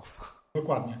swoich panów.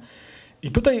 Dokładnie.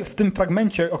 I tutaj w tym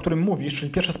fragmencie, o którym mówisz,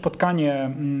 czyli pierwsze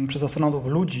spotkanie przez astronautów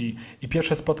ludzi i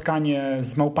pierwsze spotkanie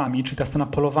z małpami, czyli ta scena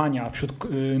polowania wśród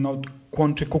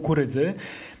kłączy kukurydzy,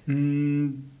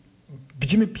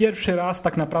 widzimy pierwszy raz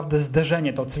tak naprawdę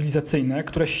zderzenie to cywilizacyjne,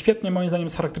 które świetnie moim zdaniem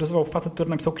scharakteryzował facet, który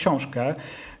napisał książkę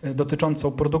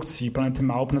dotyczącą produkcji Planety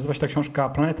Małp. Nazywa się ta książka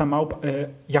Planeta Małp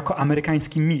jako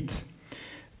amerykański mit.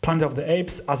 Planet of the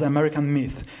Apes as American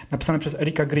Myth, napisane przez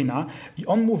Erika Greena. I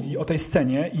on mówi o tej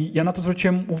scenie i ja na to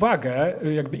zwróciłem uwagę,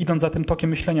 jakby idąc za tym tokiem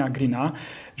myślenia Greena,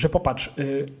 że popatrz,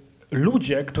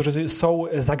 ludzie, którzy są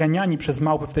zaganiani przez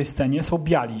małpy w tej scenie, są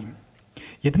biali.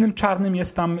 Jedynym czarnym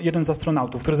jest tam jeden z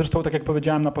astronautów, który zresztą, tak jak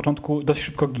powiedziałem na początku, dość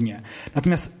szybko ginie.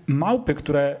 Natomiast małpy,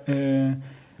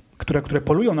 które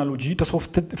polują na ludzi, to są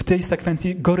w tej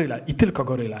sekwencji goryle i tylko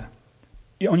goryle.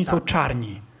 I oni są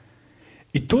czarni.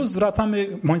 I tu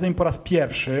zwracamy, moim zdaniem po raz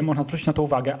pierwszy, można zwrócić na to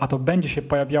uwagę, a to będzie się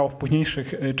pojawiało w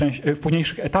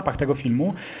późniejszych etapach tego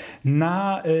filmu,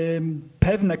 na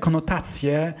pewne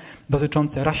konotacje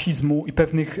dotyczące rasizmu i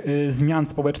pewnych zmian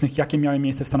społecznych, jakie miały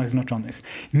miejsce w Stanach Zjednoczonych.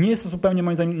 Nie jest to zupełnie,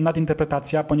 moim zdaniem,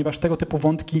 nadinterpretacja, ponieważ tego typu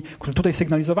wątki, które tutaj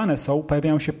sygnalizowane są,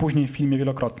 pojawiają się później w filmie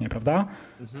wielokrotnie, prawda?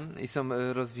 I są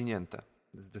rozwinięte,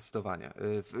 zdecydowanie.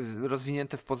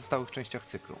 Rozwinięte w pozostałych częściach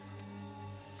cyklu.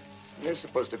 You're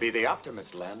supposed to be the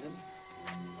optimist, Landon.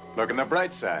 Look on the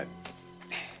bright side.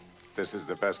 This is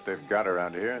the best they've got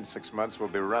around here. In 6 months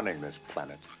we'll be running this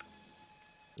planet.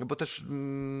 No bo też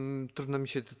trudno mi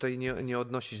się tutaj nie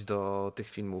odnosić do tych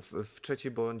filmów. W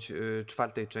trzeciej bądź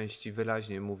czwartej części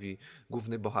wyraźnie mówi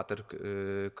główny bohater,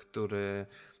 który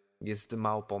jest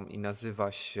małpą i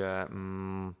nazywa się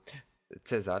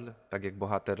Cezar, tak jak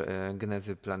bohater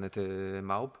genezy Planety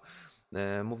Małp.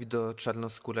 Mówi do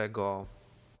czarnoskórego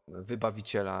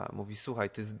wybawiciela, mówi: słuchaj,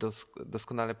 ty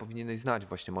doskonale powinieneś znać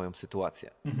właśnie moją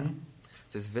sytuację.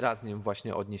 To jest wyraźnie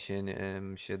właśnie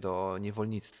odniesieniem się do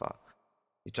niewolnictwa.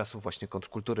 i czasów właśnie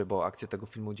kontrkultury, bo akcja tego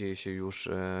filmu dzieje się już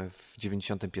w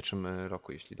 91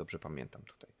 roku, jeśli dobrze pamiętam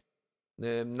tutaj.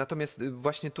 Natomiast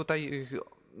właśnie tutaj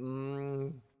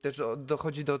też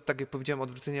dochodzi do, tak jak powiedziałem,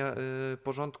 odwrócenia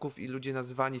porządków i ludzie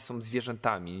nazywani są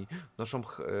zwierzętami, noszą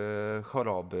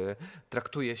choroby,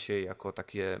 traktuje się jako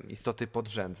takie istoty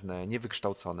podrzędne,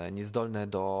 niewykształcone, niezdolne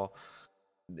do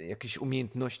jakichś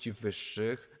umiejętności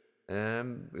wyższych,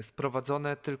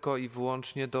 sprowadzone tylko i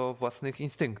wyłącznie do własnych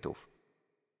instynktów.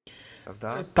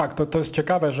 Prawda? Tak, to jest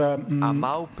ciekawe, że... A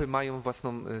małpy mają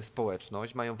własną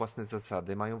społeczność, mają własne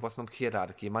zasady, mają własną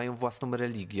hierarchię, mają własną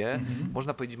religię.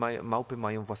 Można powiedzieć, małpy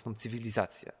mają własną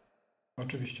cywilizację.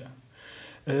 Oczywiście.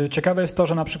 Ciekawe jest to,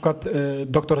 że na przykład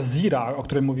doktor Zira, o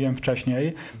którym mówiłem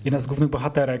wcześniej, jedna z głównych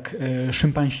bohaterek,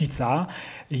 szympansica,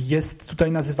 jest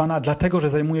tutaj nazywana dlatego, że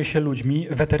zajmuje się ludźmi,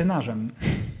 weterynarzem.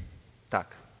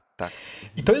 Tak.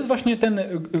 I to jest właśnie ten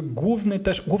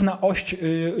główna oś,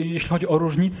 jeśli chodzi o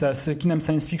różnice z kinem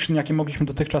science fiction, jakie mogliśmy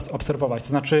dotychczas obserwować. To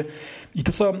znaczy, i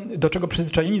to, do czego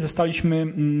przyzwyczajeni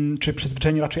zostaliśmy, czy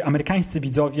przyzwyczajeni raczej amerykańscy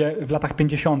widzowie w latach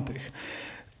 50.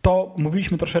 To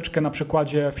mówiliśmy troszeczkę na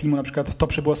przykładzie filmu na przykład To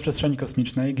przybyło z przestrzeni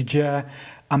kosmicznej, gdzie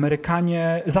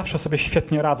Amerykanie zawsze sobie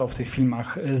świetnie radzą w tych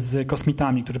filmach z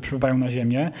kosmitami, którzy przybywają na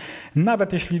Ziemię.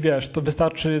 Nawet jeśli wiesz, to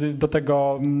wystarczy do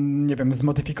tego, nie wiem,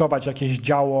 zmodyfikować jakieś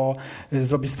działo,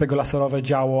 zrobić z tego laserowe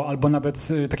działo, albo nawet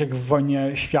tak jak w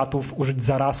Wojnie Światów użyć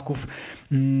zarazków.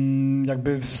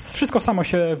 Jakby wszystko samo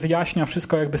się wyjaśnia,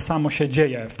 wszystko jakby samo się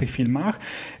dzieje w tych filmach.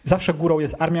 Zawsze górą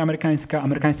jest armia amerykańska,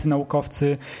 amerykańscy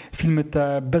naukowcy. Filmy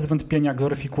te bez wątpienia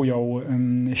gloryfikują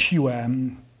siłę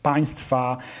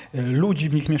państwa, ludzi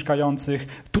w nich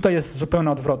mieszkających. Tutaj jest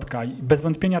zupełna odwrotka. Bez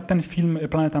wątpienia ten film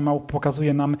Planeta Małp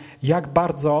pokazuje nam, jak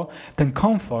bardzo ten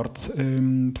komfort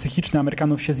psychiczny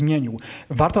Amerykanów się zmienił.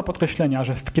 Warto podkreślenia,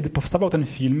 że kiedy powstawał ten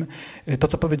film, to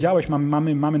co powiedziałeś,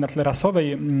 mamy na tle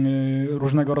rasowej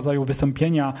różnego rodzaju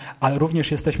wystąpienia, ale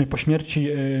również jesteśmy po śmierci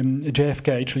JFK,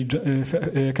 czyli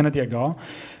Kennedy'ego,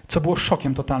 co było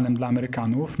szokiem totalnym dla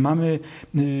Amerykanów.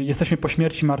 Jesteśmy po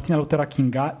śmierci Martina Luthera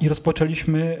Kinga i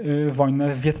rozpoczęliśmy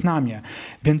wojnę w Wietnamie.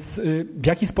 Więc w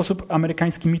jaki sposób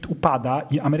amerykański mit upada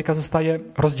i Ameryka zostaje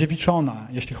rozdziewiczona,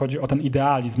 jeśli chodzi o ten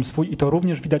idealizm swój, i to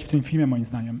również widać w tym filmie, moim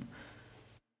zdaniem.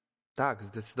 Tak,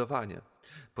 zdecydowanie.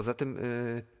 Poza tym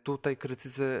tutaj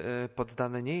krytyce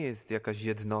poddane nie jest jakaś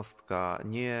jednostka,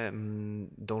 nie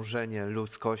dążenie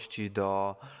ludzkości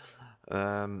do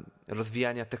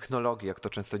rozwijania technologii, jak to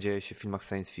często dzieje się w filmach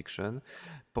science fiction.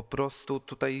 Po prostu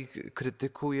tutaj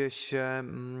krytykuje się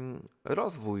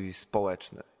rozwój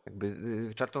społeczny. Jakby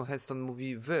Charlton Heston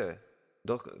mówi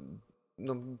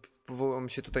powołam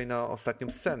się tutaj na ostatnią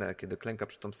scenę, kiedy klęka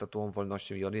przed tą statuą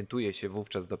wolności i orientuje się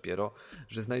wówczas dopiero,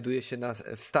 że znajduje się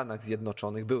w Stanach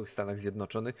Zjednoczonych, byłych Stanach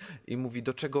Zjednoczonych i mówi,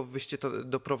 do czego wyście to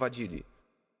doprowadzili.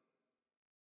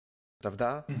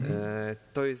 Prawda?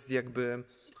 To jest jakby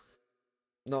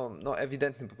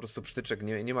ewidentny po prostu przytyczek.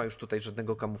 Nie ma już tutaj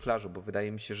żadnego kamuflażu, bo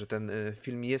wydaje mi się, że ten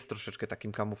film jest troszeczkę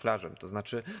takim kamuflażem. To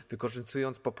znaczy,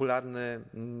 wykorzystując popularny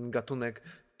gatunek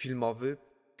filmowy,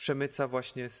 przemyca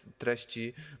właśnie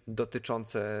treści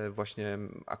dotyczące właśnie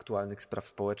aktualnych spraw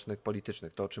społecznych,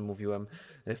 politycznych, to o czym mówiłem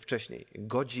wcześniej.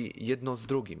 Godzi jedno z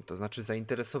drugim, to znaczy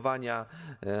zainteresowania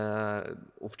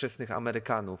ówczesnych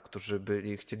Amerykanów, którzy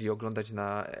chcieli oglądać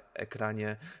na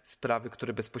ekranie sprawy,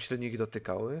 które bezpośrednio ich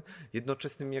dotykały,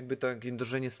 jednoczesnym jakby takie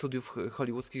dążenie studiów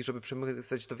hollywoodzkich, żeby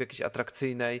przemycać to w jakiejś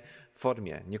atrakcyjnej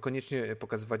formie. Niekoniecznie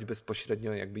pokazywać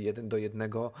bezpośrednio jakby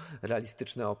 1:1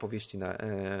 realistyczne opowieści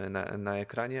na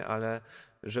ekranie, ale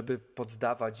żeby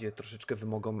poddawać je troszeczkę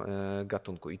wymogom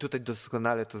gatunku. I tutaj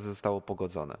doskonale to zostało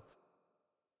pogodzone.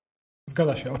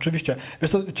 Zgadza się, oczywiście.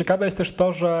 Wiesz co, ciekawe jest też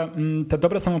to, że te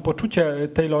dobre samopoczucie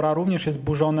Taylora również jest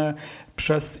burzone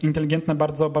przez inteligentne,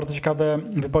 bardzo, bardzo ciekawe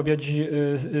wypowiedzi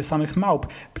samych małp.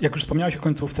 Jak już wspomniałeś o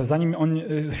końcówce, zanim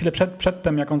chwilę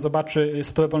przedtem, jak on zobaczy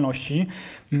Statuę Wolności,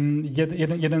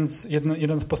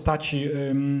 jeden z postaci,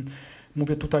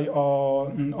 mówię tutaj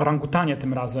o orangutanie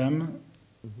tym razem,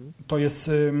 to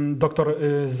jest doktor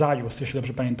Zajus, jeśli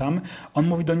dobrze pamiętam. On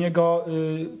mówi do niego,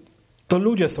 to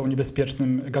ludzie są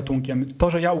niebezpiecznym gatunkiem. To,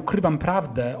 że ja ukrywam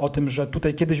prawdę o tym, że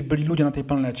tutaj kiedyś byli ludzie na tej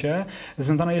planecie,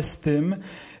 związane jest z tym,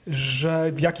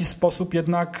 że w jakiś sposób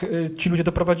jednak ci ludzie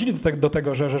doprowadzili do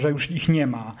tego, że już ich nie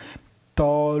ma.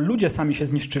 to ludzie sami się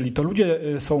zniszczyli, to ludzie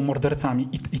są mordercami.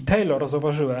 I Taylor,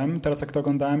 zauważyłem, teraz jak to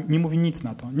oglądałem, nie mówi nic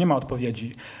na to, nie ma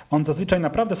odpowiedzi. On zazwyczaj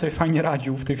naprawdę sobie fajnie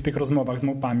radził w tych rozmowach z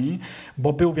małpami,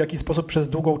 bo był w jakiś sposób przez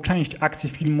długą część akcji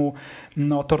filmu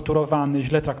torturowany,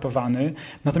 źle traktowany.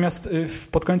 Natomiast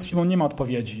pod koniec filmu nie ma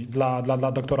odpowiedzi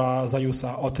dla doktora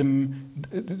Zajusa o tym,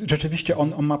 rzeczywiście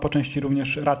on ma po części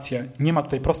również rację. Nie ma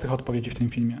tutaj prostych odpowiedzi w tym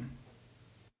filmie.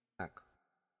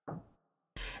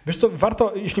 Wiesz co,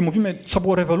 warto, jeśli mówimy, co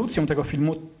było rewolucją tego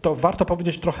filmu, to warto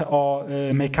powiedzieć trochę o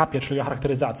make-upie, czyli o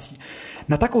charakteryzacji.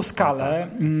 Na taką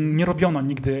skalę nie robiono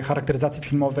nigdy charakteryzacji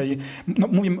filmowej,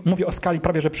 mówię o skali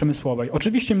prawie że przemysłowej.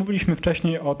 Oczywiście mówiliśmy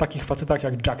wcześniej o takich facetach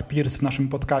jak Jack Pierce w naszym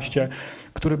podcaście,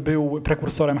 który był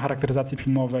prekursorem charakteryzacji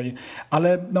filmowej,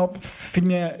 ale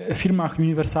w filmach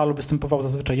Universalu występował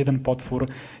zazwyczaj jeden potwór.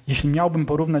 Jeśli miałbym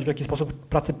porównać w jakiś sposób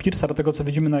pracę Pierce'a do tego, co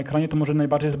widzimy na ekranie, to może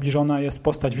najbardziej zbliżona jest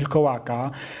postać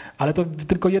wilkołaka, ale to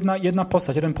tylko jedna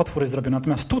postać, jeden potwór jest zrobiony.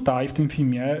 Natomiast tutaj, w tym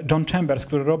filmie, John Chambers,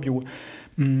 który robił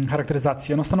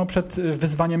charakteryzację, stanął przed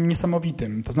wyzwaniem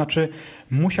niesamowitym. To znaczy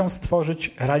musiał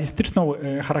stworzyć realistyczną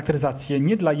charakteryzację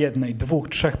nie dla jednej, 2,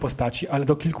 3 postaci, ale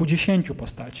do kilkudziesięciu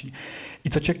postaci. I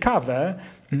co ciekawe,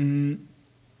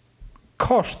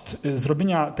 koszt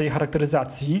zrobienia tej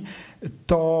charakteryzacji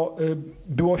to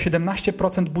było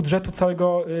 17% budżetu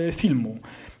całego filmu.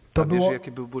 A wiesz,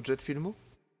 jaki był budżet filmu?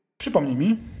 Przypomnij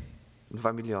mi.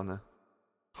 2 miliony.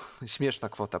 Śmieszna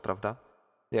kwota, prawda?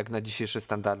 Jak na dzisiejsze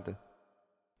standardy.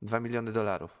 $2 miliony.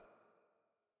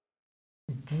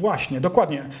 Właśnie,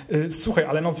 dokładnie. Słuchaj,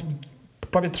 ale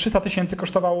prawie 300 tysięcy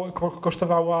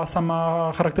kosztowała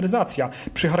sama charakteryzacja.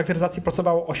 Przy charakteryzacji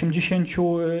pracowało 80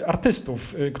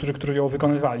 artystów, którzy ją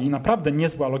wykonywali. Naprawdę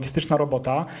niezła logistyczna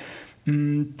robota.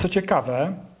 Co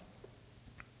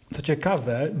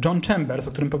ciekawe, John Chambers,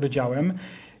 o którym powiedziałem,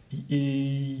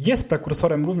 jest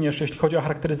prekursorem również, jeśli chodzi o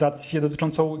charakteryzację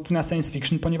dotyczącą kina science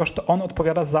fiction, ponieważ to on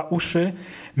odpowiada za uszy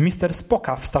Mr.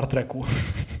 Spocka w Star Treku.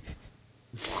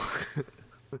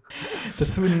 Te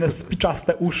słynne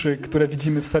spiczaste uszy, które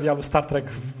widzimy w serialu Star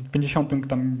Trek w 50,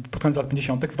 pod koniec lat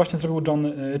 50. właśnie zrobił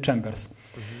John Chambers.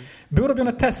 Były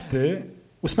robione testy.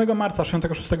 8 marca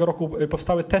 1966 roku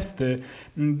powstały testy,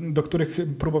 do których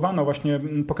próbowano właśnie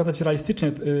pokazać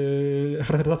realistycznie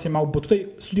charakteryzację małp, bo tutaj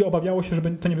studio obawiało się,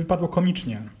 żeby to nie wypadło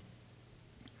komicznie.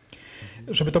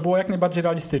 Żeby to było jak najbardziej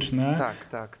realistyczne.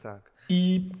 Tak.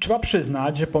 I trzeba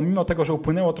przyznać, że pomimo tego, że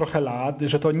upłynęło trochę lat,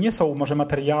 że to nie są może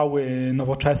materiały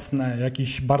nowoczesne,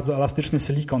 jakiś bardzo elastyczny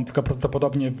silikon, tylko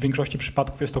prawdopodobnie w większości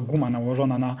przypadków jest to guma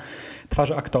nałożona na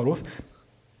twarze aktorów.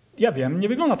 Ja wiem, nie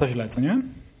wygląda to źle, co nie?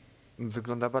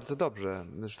 Wygląda bardzo dobrze.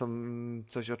 Zresztą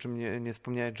coś, o czym nie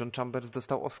wspomniałeś, John Chambers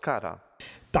dostał Oscara.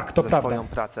 Tak, to za prawda. swoją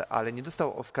pracę, ale nie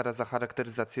dostał Oscara za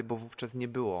charakteryzację, bo wówczas nie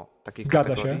było takiej Zgadza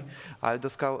kategorii. się. Ale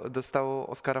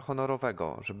dostał Oscara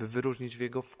honorowego, żeby wyróżnić w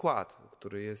jego wkład,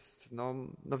 który jest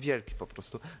wielki po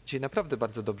prostu. Dzisiaj naprawdę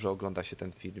bardzo dobrze ogląda się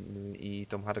ten film i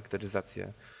tą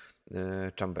charakteryzację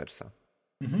Chambersa.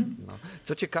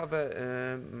 Co ciekawe,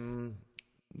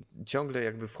 ciągle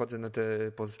jakby wchodzę na te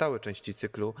pozostałe części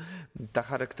cyklu, ta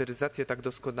charakteryzacja tak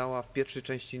doskonała w pierwszej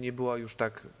części nie była już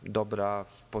tak dobra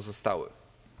w pozostałych.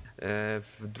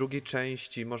 W drugiej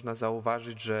części można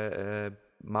zauważyć, że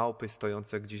małpy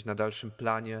stojące gdzieś na dalszym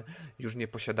planie już nie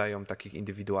posiadają takich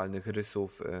indywidualnych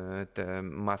rysów, te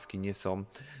maski nie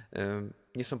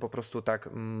są po prostu tak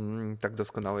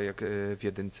doskonałe jak w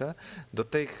jedynce. Do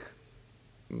tych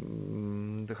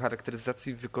do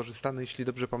charakteryzacji wykorzystano, jeśli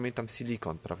dobrze pamiętam,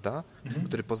 silikon, prawda?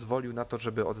 Który pozwolił na to,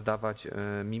 żeby oddawać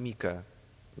mimikę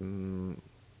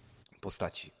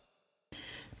postaci.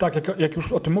 Tak, jak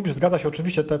już o tym mówisz, zgadza się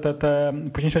oczywiście, te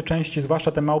późniejsze części,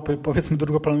 zwłaszcza te małpy, powiedzmy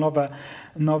drugoplanowe,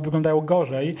 wyglądają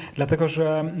gorzej, dlatego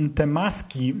że te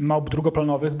maski małp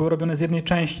drugoplanowych były robione z jednej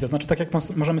części, to znaczy tak jak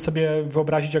możemy sobie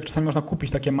wyobrazić, jak czasami można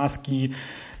kupić takie maski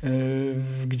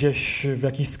gdzieś w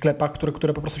jakichś sklepach,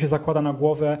 które po prostu się zakłada na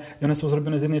głowę i one są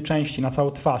zrobione z jednej części, na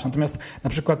całą twarz. Natomiast na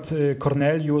przykład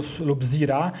Cornelius lub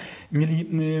Zira mieli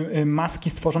maski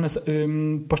stworzone z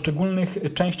poszczególnych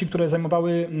części, które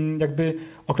zajmowały jakby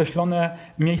określone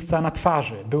miejsca na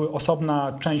twarzy. Były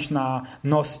osobna część na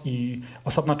nos i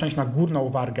osobna część na górną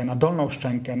wargę, na dolną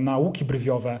szczękę, na łuki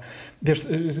brwiowe. Wiesz,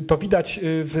 to widać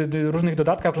w różnych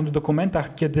dodatkach, w różnych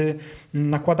dokumentach, kiedy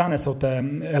nakładane są te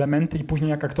elementy i później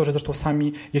jak aktorzy zresztą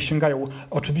sami je ściągają.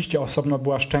 Oczywiście osobno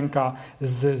była szczęka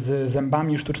z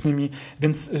zębami sztucznymi,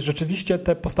 więc rzeczywiście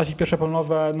te postaci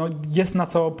pierwszoplanowe, no, jest na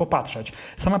co popatrzeć.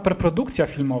 Sama preprodukcja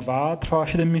filmowa trwała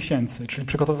 7 miesięcy, czyli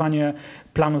przygotowanie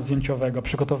planu zdjęciowego,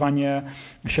 przygotowanie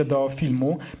się do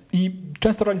filmu i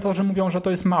często realizatorzy mówią, że to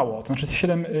jest mało. To znaczy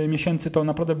 7 miesięcy to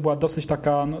naprawdę była dosyć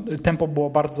taka, no, tempo było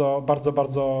bardzo, bardzo,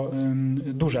 bardzo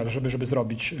duże, żeby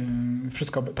zrobić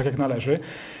wszystko tak jak należy.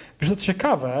 Wiesz, co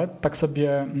ciekawe, tak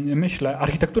sobie myślę,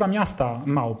 architektura miasta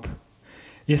Małp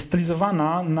jest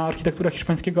stylizowana na architekturę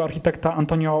hiszpańskiego architekta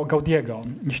Antonio Gaudiego.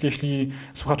 Jeśli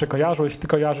słuchacze kojarzą, jeśli ty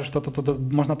kojarzysz, to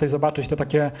można tutaj zobaczyć te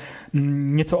takie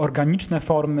nieco organiczne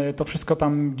formy, to wszystko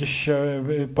tam gdzieś się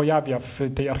pojawia w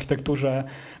tej architekturze,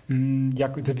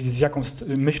 z jaką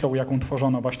myślą, jaką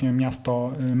tworzono właśnie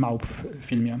miasto Małp w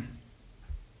filmie.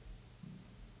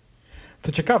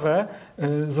 Co ciekawe,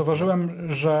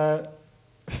 zauważyłem, że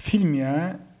w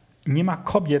filmie nie ma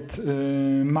kobiet,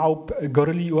 małp,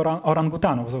 goryli i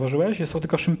orangutanów. Zauważyłeś? Są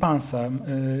tylko szympanse,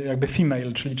 jakby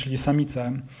female, czyli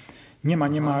samice. Nie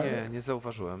nie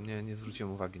zauważyłem, nie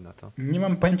zwróciłem uwagi na to. Nie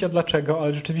mam pojęcia dlaczego,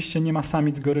 ale rzeczywiście nie ma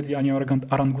samic, goryli ani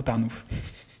orangutanów.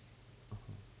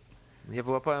 Ja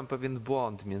wyłapałem pewien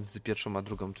błąd między pierwszą a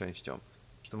drugą częścią.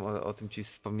 Zresztą o tym ci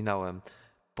wspominałem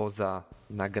poza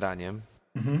nagraniem,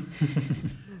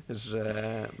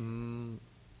 że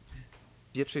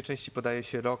w pierwszej części podaje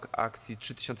się rok akcji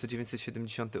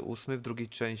 3978, w drugiej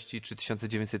części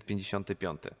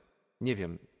 3955. Nie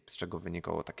wiem, z czego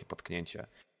wynikało takie potknięcie.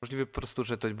 Możliwe po prostu,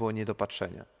 że to było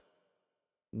niedopatrzenie.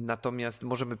 Natomiast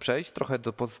możemy przejść trochę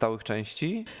do pozostałych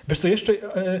części. Wiesz co, jeszcze...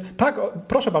 tak,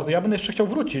 proszę bardzo, ja będę jeszcze chciał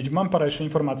wrócić. Mam parę jeszcze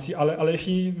informacji, ale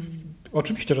jeśli...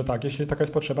 Oczywiście, że tak, jeśli taka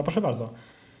jest potrzeba, proszę bardzo.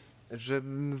 Że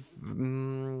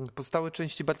pozostałe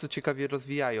części bardzo ciekawie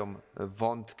rozwijają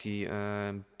wątki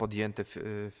podjęte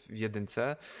w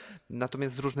jedynce,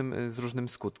 natomiast z różnym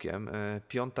skutkiem.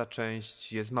 Piąta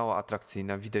część jest mało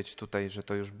atrakcyjna. Widać tutaj, że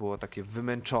to już było takie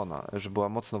wymęczona, że była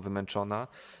mocno wymęczona.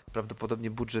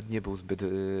 Prawdopodobnie budżet nie był zbyt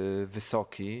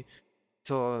wysoki,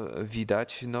 co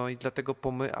widać. No i dlatego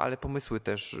ale pomysły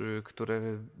też, które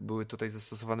były tutaj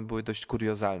zastosowane, były dość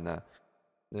kuriozalne.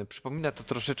 Przypomina to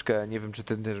troszeczkę, nie wiem, czy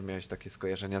ty też miałeś takie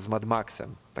skojarzenia z Mad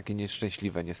Maxem. Takie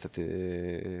nieszczęśliwe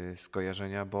niestety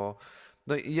skojarzenia, bo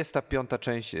no jest ta piąta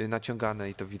część naciągana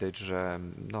i to widać, że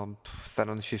no,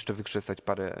 starano się jeszcze wykrzesać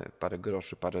parę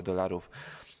groszy, parę dolarów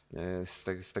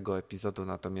z tego epizodu,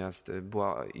 natomiast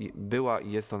była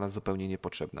i jest ona zupełnie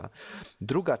niepotrzebna.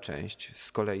 Druga część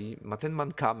z kolei ma ten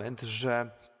mankament,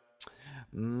 że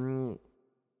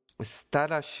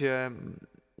stara się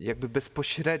jakby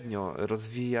bezpośrednio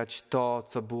rozwijać to,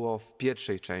 co było w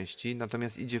pierwszej części,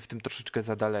 natomiast idzie w tym troszeczkę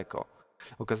za daleko.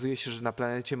 Okazuje się, że na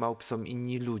planecie Małp są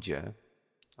inni ludzie,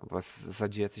 w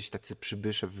zasadzie jacyś tacy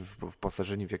przybysze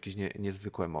wyposażeni w jakieś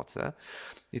niezwykłe moce.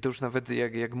 I to już nawet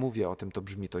jak mówię o tym, to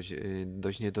brzmi to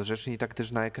dość niedorzecznie i tak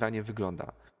też na ekranie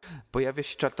wygląda. Pojawia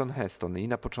się Charlton Heston i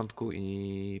na początku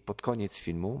i pod koniec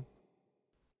filmu,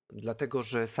 dlatego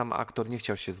że sam aktor nie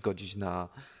chciał się zgodzić na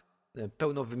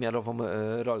pełnowymiarową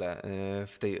rolę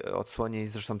w tej odsłonie i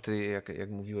zresztą ty, jak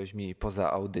mówiłeś mi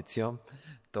poza audycją,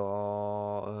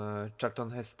 to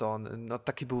Charlton Heston, no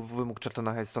taki był wymóg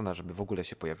Charltona Hestona, żeby w ogóle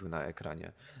się pojawił na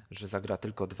ekranie, że zagra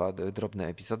tylko 2 drobne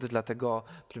epizody, dlatego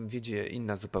prym wiedzie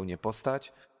inna zupełnie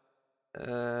postać.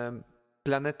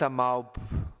 Planeta Małp,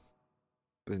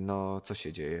 no co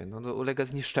się dzieje? No, ulega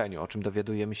zniszczeniu, o czym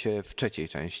dowiadujemy się w trzeciej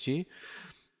części,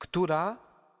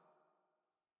 która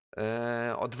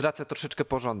odwraca troszeczkę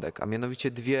porządek, a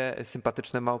mianowicie 2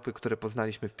 sympatyczne małpy, które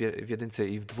poznaliśmy w jedynce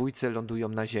i w dwójce, lądują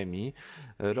na Ziemi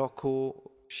roku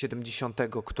 70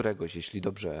 któregoś, jeśli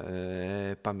dobrze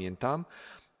pamiętam.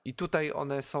 I tutaj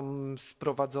one są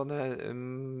sprowadzone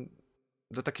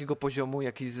do takiego poziomu,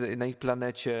 jaki na ich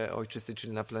planecie ojczystej,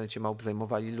 czyli na planecie Małp,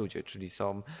 zajmowali ludzie, czyli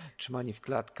są trzymani w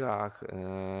klatkach,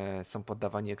 są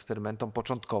poddawani eksperymentom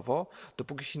początkowo,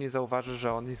 dopóki się nie zauważy,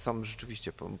 że oni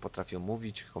rzeczywiście potrafią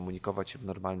mówić, komunikować się w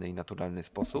normalny i naturalny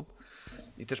sposób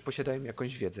i też posiadają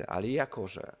jakąś wiedzę, ale jako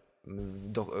że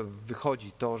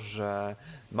wychodzi to, że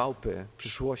małpy w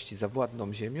przyszłości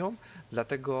zawładną Ziemią,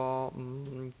 dlatego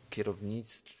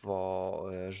kierownictwo,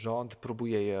 rząd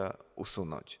próbuje je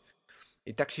usunąć.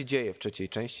 I tak się dzieje w trzeciej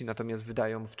części, natomiast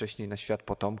wydają wcześniej na świat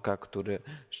potomka, który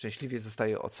szczęśliwie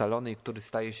zostaje ocalony i który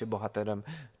staje się bohaterem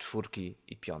 4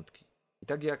 i 5. I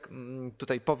tak jak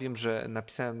tutaj powiem, że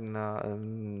napisałem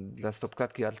dla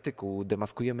Stopklatki artykuł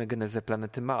Demaskujemy genezę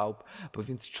planety Małp, bo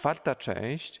więc 4.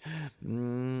 część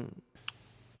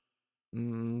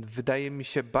wydaje mi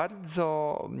się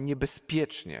bardzo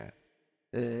niebezpiecznie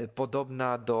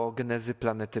podobna do genezy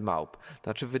Planety Małp.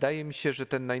 Znaczy, wydaje mi się, że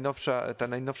ta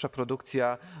najnowsza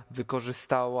produkcja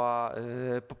wykorzystała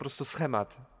po prostu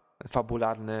schemat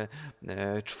fabularny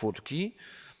czwórki.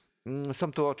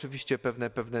 Są tu oczywiście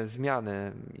pewne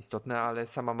zmiany istotne, ale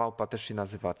sama małpa też się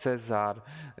nazywa Cezar,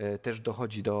 też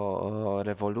dochodzi do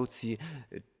rewolucji.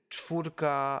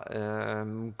 Czwórka,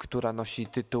 która nosi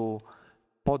tytuł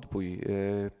Podbój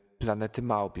Planety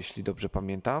Małp, jeśli dobrze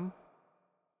pamiętam,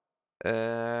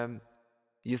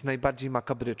 jest najbardziej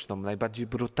makabryczną, najbardziej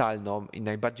brutalną i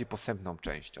najbardziej posępną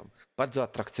częścią. Bardzo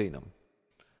atrakcyjną,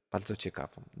 bardzo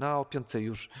ciekawą. No, o piątce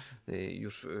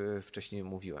już wcześniej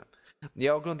mówiłem.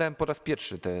 Ja oglądałem po raz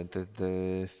pierwszy tę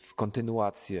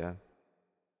kontynuację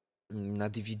na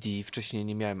DVD. Wcześniej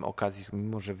nie miałem okazji,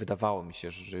 mimo że wydawało mi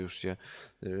się, że już się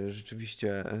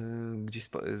rzeczywiście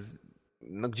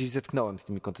gdzieś zetknąłem z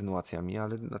tymi kontynuacjami,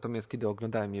 ale natomiast kiedy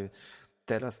oglądałem je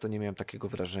teraz, to nie miałem takiego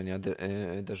wrażenia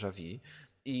déjà vu.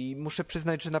 I muszę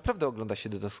przyznać, że naprawdę ogląda się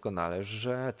doskonale,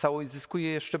 że całość zyskuje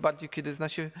jeszcze bardziej, kiedy zna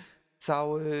się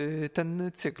cały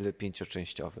ten cykl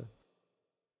 5-częściowy.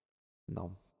 No.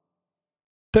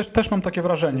 Też mam takie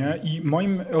wrażenie i w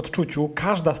moim odczuciu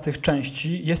każda z tych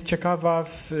części jest ciekawa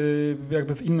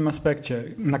jakby w innym aspekcie.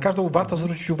 Na każdą warto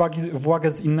zwrócić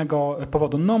uwagę z innego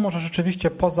powodu. No może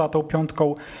rzeczywiście poza tą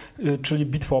piątką, czyli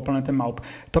bitwą o Planetę Małp.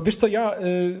 To wiesz co,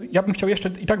 ja bym chciał jeszcze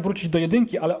i tak wrócić do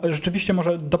jedynki, ale rzeczywiście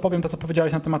może dopowiem to, co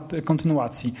powiedziałeś na temat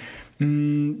kontynuacji.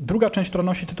 Druga część, która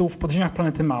nosi tytuł W podziemiach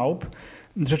Planety Małp,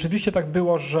 rzeczywiście tak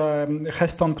było, że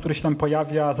Heston, który się tam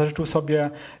pojawia, zażyczył sobie,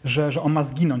 że on ma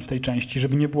zginąć w tej części,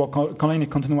 żeby nie było kolejnych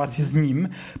kontynuacji z nim.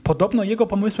 Podobno jego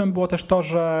pomysłem było też to,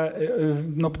 że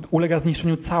ulega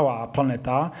zniszczeniu cała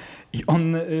planeta i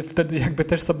on wtedy jakby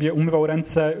też sobie umywał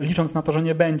ręce, licząc na to, że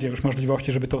nie będzie już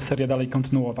możliwości, żeby tę serię dalej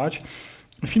kontynuować.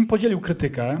 Film podzielił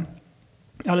krytykę,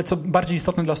 ale co bardziej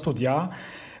istotne dla studia,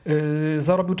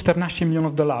 zarobił $14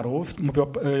 milionów, mówię o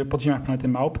podziemiach Planety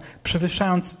Małp,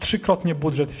 przewyższając 3-krotnie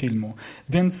budżet filmu.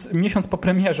 Więc miesiąc po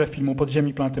premierze filmu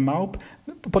Podziemi Planety Małp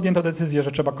podjęto decyzję,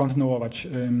 że trzeba kontynuować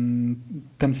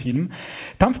ten film.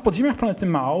 Tam w Podziemiach Planety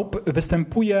Małp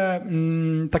występuje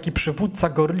taki przywódca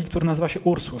goryli, który nazywa się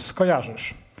Ursus.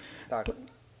 Kojarzysz? Tak.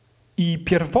 I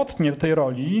pierwotnie do tej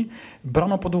roli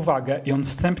brano pod uwagę, i on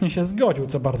wstępnie się zgodził,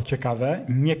 co bardzo ciekawe,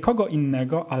 nie kogo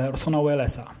innego, ale Orsona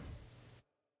Wellesa.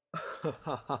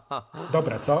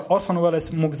 Dobre, co? Orson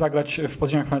Welles mógł zagrać w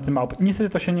Podziemiach Planety Małp. Niestety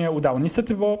to się nie udało.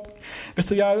 Niestety, bo wiesz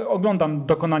co, ja oglądam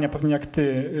dokonania pewnie jak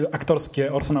ty,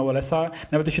 aktorskie Orsona Wellesa,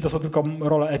 nawet jeśli to są tylko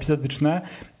role epizodyczne.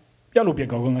 Ja lubię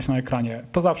go oglądać na ekranie.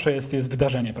 To zawsze jest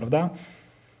wydarzenie, prawda?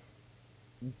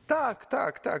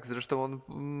 Tak. Zresztą on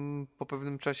po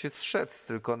pewnym czasie zszedł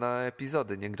tylko na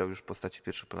epizody. Nie grał już w postaci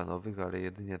pierwszoplanowych, ale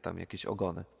jedynie tam jakieś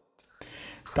ogony.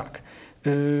 Tak.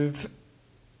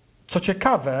 Co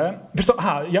ciekawe, wiesz co,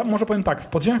 ja może powiem tak, w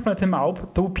Podziemiach Planety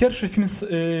Małp to był pierwszy film z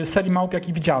serii Małp,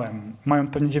 jaki widziałem, mając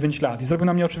pewnie 9 lat i zrobił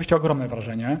na mnie oczywiście ogromne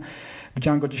wrażenie.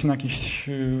 Widziałem go gdzieś na jakimś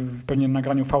pewnie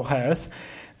nagraniu VHS.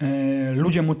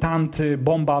 Ludzie mutanty,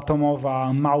 bomba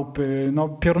atomowa, małpy, no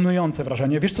piorunujące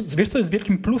wrażenie. Wiesz co jest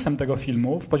wielkim plusem tego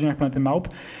filmu w Podziemiach Planety Małp?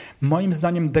 Moim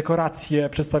zdaniem dekoracje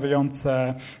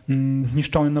przedstawiające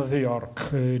zniszczony Nowy Jork,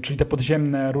 czyli te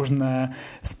podziemne różne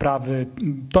sprawy,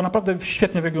 to naprawdę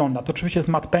świetnie wygląda. To oczywiście jest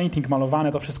matte painting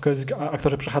malowane, to wszystko jest,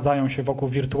 aktorzy przechadzają się wokół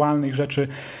wirtualnych rzeczy,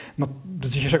 no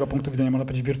z dzisiejszego punktu widzenia można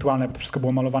powiedzieć wirtualne, bo to wszystko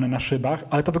było malowane na szybach,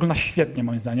 ale to wygląda świetnie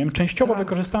moim zdaniem. Częściowo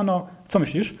wykorzystano, co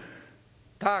myślisz?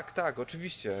 Tak,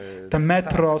 oczywiście. Te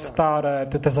metro stare,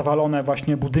 te zawalone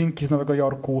właśnie budynki z Nowego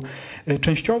Jorku.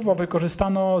 Częściowo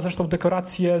wykorzystano zresztą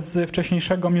dekoracje z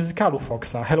wcześniejszego musicalu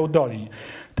Foxa, Hello Dolly.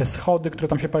 Te schody, które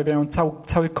tam się pojawiają,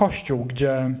 cały kościół,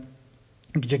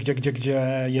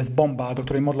 gdzie jest bomba, do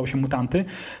której modlą się mutanty,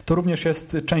 to również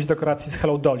jest część dekoracji z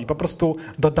Hello Dolly. Po prostu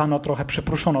dodano trochę,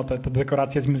 przypruszono te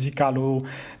dekoracje z musicalu,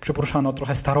 przypruszano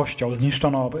trochę starością,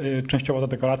 zniszczono częściowo te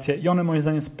dekoracje i one moim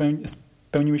zdaniem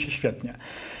spełniły się świetnie.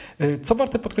 Co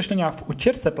warte podkreślenia, w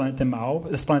ucieczce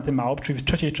z Planety Małp, czyli w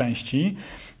trzeciej części,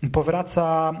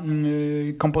 powraca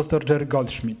kompozytor Jerry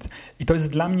Goldsmith. I to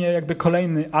jest dla mnie jakby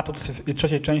kolejny atut w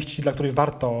trzeciej części, dla której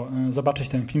warto zobaczyć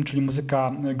ten film, czyli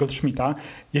muzyka Goldschmidta.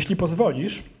 Jeśli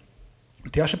pozwolisz,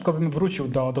 to ja szybko bym wrócił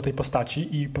do tej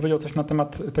postaci i powiedział coś na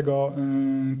temat tego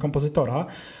kompozytora.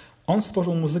 On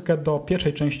stworzył muzykę do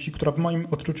pierwszej części, która w moim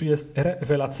odczuciu jest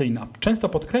rewelacyjna. Często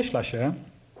podkreśla się,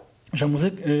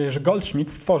 że Goldschmidt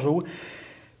stworzył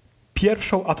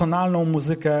pierwszą atonalną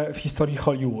muzykę w historii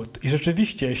Hollywood. I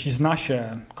rzeczywiście, jeśli zna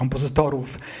się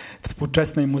kompozytorów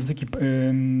współczesnej muzyki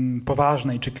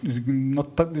poważnej, czy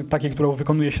takiej, którą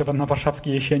wykonuje się na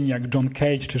warszawskiej jesieni, jak John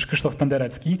Cage czy Krzysztof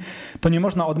Penderecki, to nie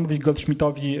można odmówić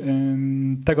Goldschmidtowi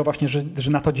tego właśnie,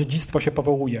 że na to dziedzictwo się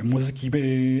powołuje. Muzyki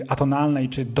atonalnej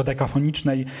czy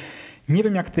dodekafonicznej. Nie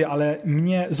wiem jak ty, ale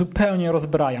mnie zupełnie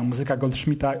rozbraja muzyka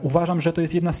Goldschmidta. Uważam, że to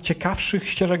jest jedna z ciekawszych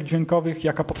ścieżek dźwiękowych,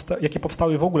 jakie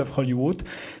powstały w ogóle w Hollywood.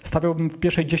 Stawiałbym w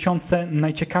pierwszej dziesiątce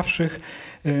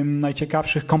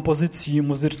najciekawszych kompozycji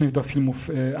muzycznych do filmów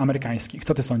amerykańskich.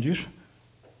 Co ty sądzisz?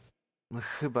 No,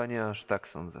 chyba nie aż tak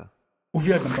sądzę.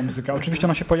 Uwielbiam tę muzykę. Oczywiście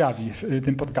ona się pojawi w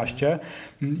tym podcaście.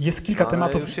 Jest kilka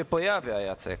tematów. Ale już się pojawia,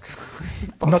 Jacek.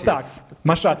 No tak,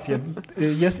 masz rację.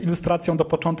 Jest ilustracją do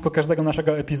początku każdego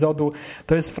naszego epizodu.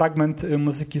 To jest fragment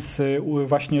muzyki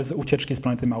właśnie z Ucieczki z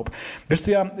Planety Małp. Wiesz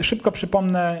co, ja szybko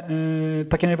przypomnę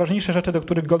takie najważniejsze rzeczy, do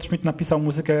których Goldschmidt napisał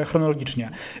muzykę chronologicznie.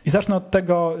 I zacznę od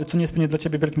tego, co nie jest pewnie dla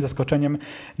ciebie wielkim zaskoczeniem.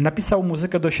 Napisał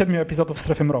muzykę do 7 epizodów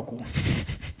Strefy Mroku.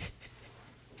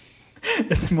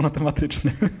 Jestem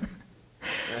monotematyczny.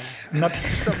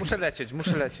 Co, muszę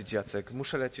lecieć, Jacek.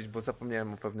 Muszę lecieć, bo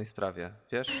zapomniałem o pewnej sprawie.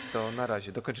 Wiesz? To na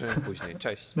razie, dokończymy później.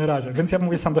 Cześć. Na razie, więc ja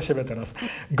mówię sam do siebie teraz.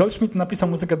 Goldschmidt napisał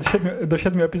muzykę do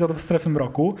 7 epizodów Strefy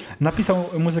Mroku. Napisał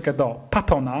muzykę do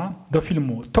Pattona, do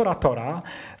filmu Tora Tora,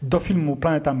 do filmu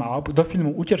Planeta Małp, do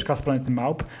filmu Ucieczka z Planety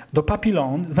Małp, do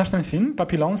Papillon. Znasz ten film?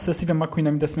 Papillon ze Steve'em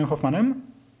McQueenem i Dustinem Hoffmanem?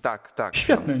 Tak.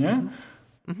 Świetny, nie?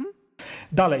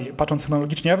 Dalej, patrząc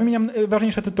chronologicznie, ja wymieniam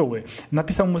ważniejsze tytuły.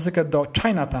 Napisał muzykę do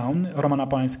Chinatown Romana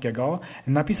Polańskiego,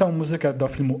 napisał muzykę do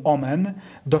filmu Omen,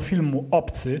 do filmu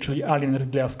Obcy, czyli Alien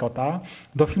Ridleya Scotta,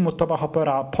 do filmu Toba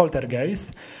Hoppera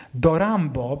Poltergeist, do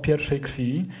Rambo Pierwszej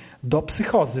Krwi, do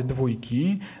Psychozy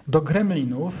Dwójki, do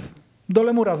Gremlinów, do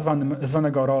Lemura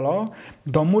zwanego Rolo,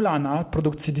 do Mulana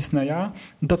produkcji Disneya,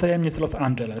 do Tajemnic Los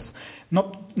Angeles.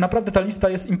 No naprawdę ta lista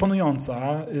jest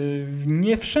imponująca.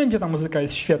 Nie wszędzie ta muzyka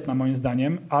jest świetna moim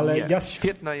zdaniem, ale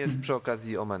świetna jest przy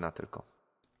okazji Omena tylko.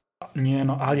 Nie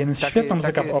no, Alien jest świetna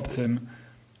muzyka w Obcym.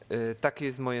 Takie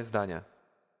jest moje zdanie.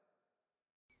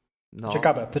 No.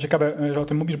 To ciekawe, że o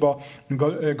tym mówisz, bo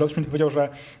Goldschmidt powiedział, że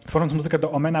tworząc muzykę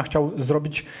do Omena chciał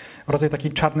zrobić rodzaj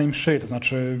takiej czarnej mszy, to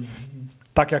znaczy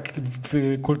tak jak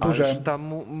w kulturze... Ależ ta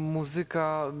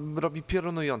muzyka robi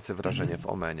piorunujące wrażenie w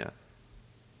Omenie.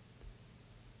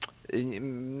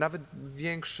 Nawet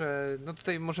większe, no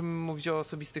tutaj możemy mówić o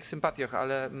osobistych sympatiach,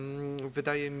 ale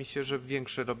wydaje mi się, że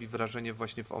większe robi wrażenie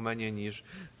właśnie w Omenie niż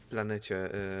w Planecie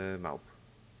Małp.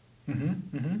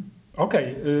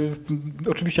 Okej.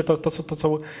 Oczywiście to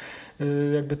są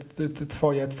jakby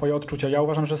twoje odczucia. Ja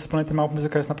uważam, że z Planety Małp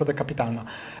muzyka jest naprawdę kapitalna.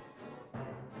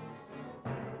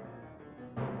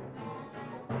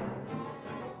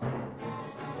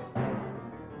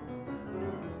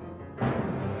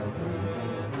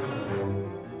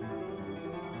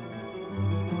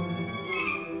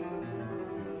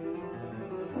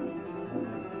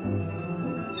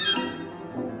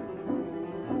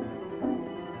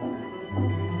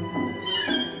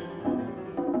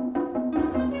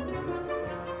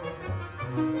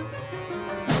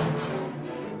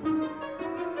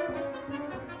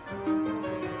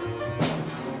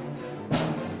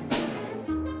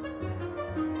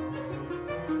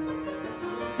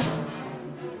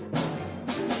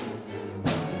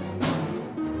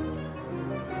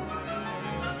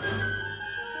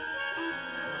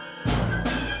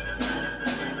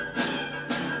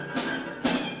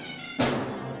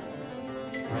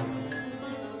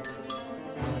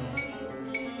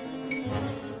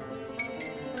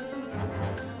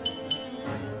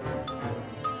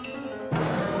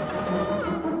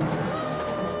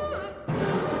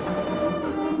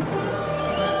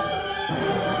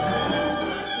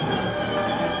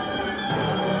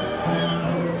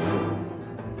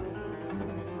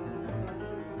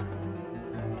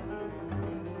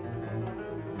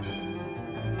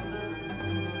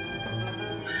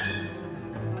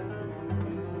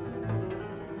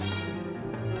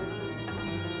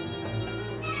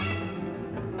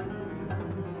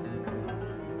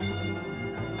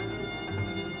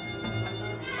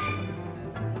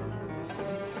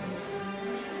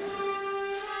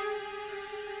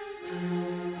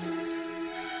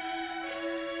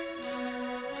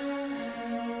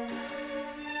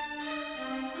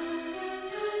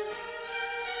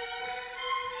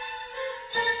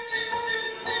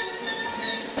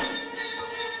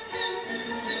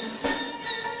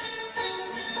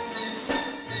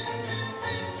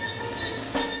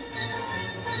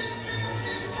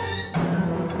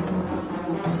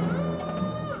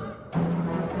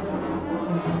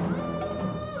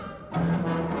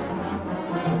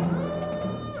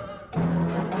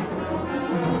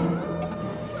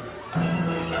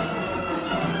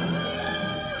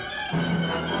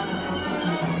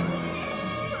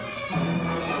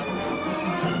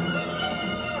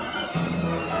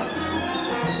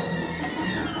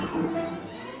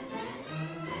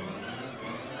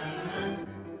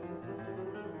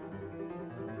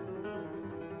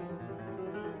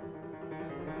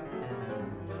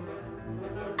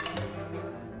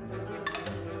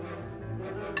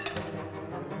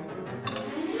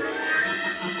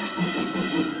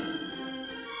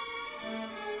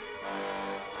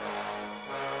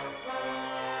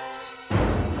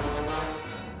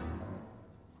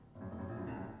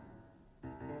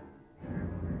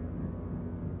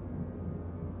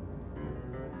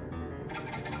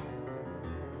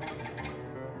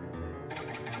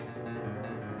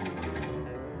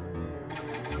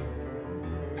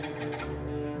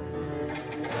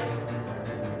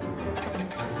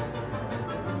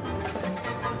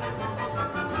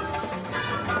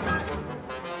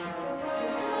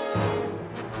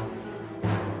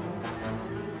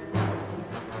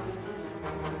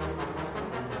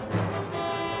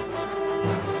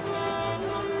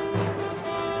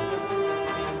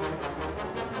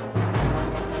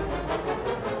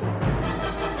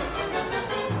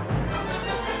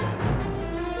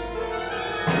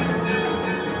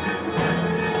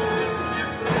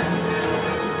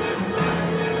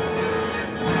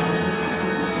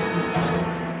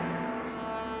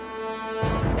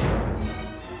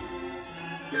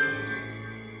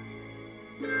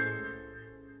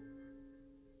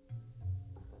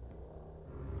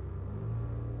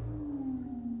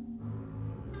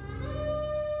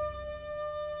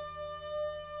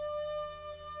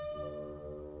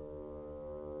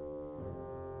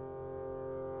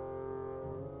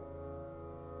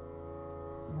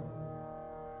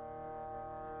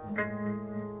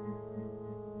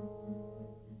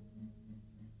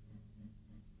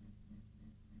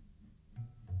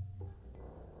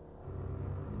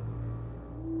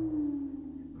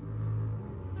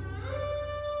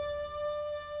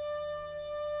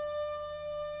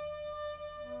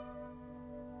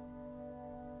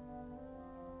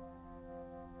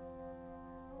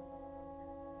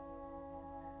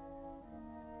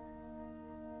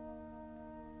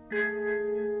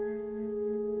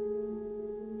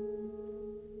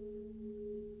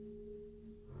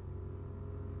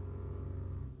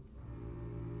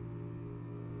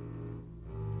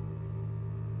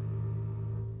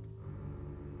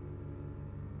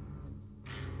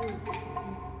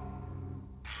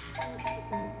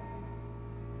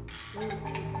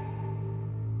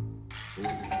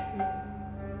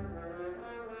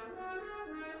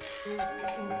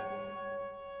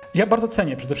 Ja bardzo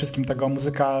cenię przede wszystkim tego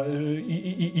muzyka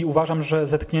i uważam, że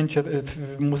zetknięcie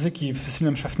muzyki z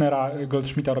filmem Schaffnera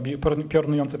Goldschmidta robi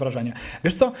piorunujące wrażenie.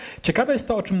 Wiesz co, ciekawe jest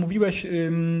to, o czym mówiłeś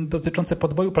dotyczące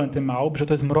Podboju Planety Małp, że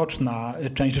to jest mroczna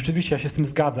część. Rzeczywiście ja się z tym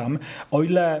zgadzam. O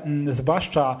ile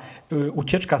zwłaszcza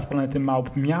Ucieczka z Planety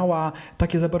Małp miała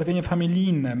takie zabarwienie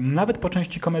familijne, nawet po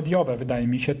części komediowe, wydaje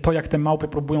mi się, to jak te małpy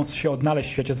próbują się odnaleźć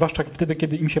w świecie, zwłaszcza wtedy,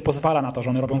 kiedy im się pozwala na to, że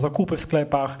one robią zakupy w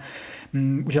sklepach,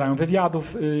 udzielają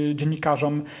wywiadów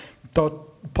dziennikarzom,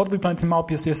 to Podbój Planety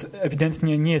Małp jest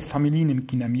ewidentnie nie jest familijnym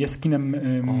kinem, jest kinem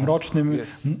mrocznym,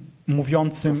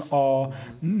 mówiącym o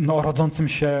rodzącym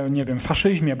się, nie wiem,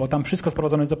 faszyzmie, bo tam wszystko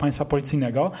sprowadzone jest do państwa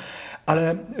policyjnego,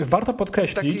 ale warto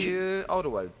podkreślić... Taki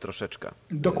Orwell troszeczkę.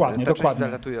 Dokładnie. Część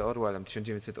zalatuje Orwellem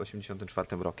 1984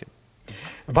 rokiem.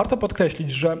 Warto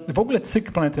podkreślić, że w ogóle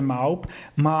cykl Planety Małp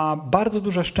ma bardzo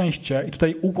duże szczęście i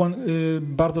tutaj ukłon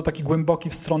bardzo taki głęboki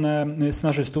w stronę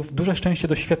scenarzystów, duże szczęście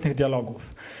do świetnych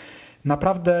dialogów.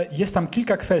 Naprawdę jest tam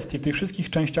kilka kwestii w tych wszystkich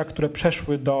częściach, które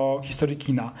przeszły do historii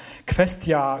kina.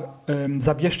 Kwestia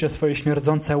zabierzcie swoje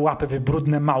śmierdzące łapy, wy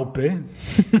brudne małpy,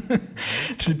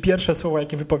 czyli pierwsze słowo,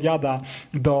 jakie wypowiada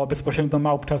bezpośrednio do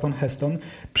małp Charlton Heston,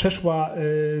 przeszła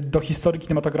do historii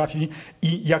kinematografii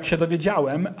i jak się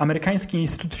dowiedziałem, Amerykański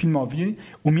Instytut Filmowy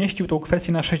umieścił tą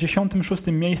kwestię na 66.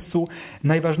 miejscu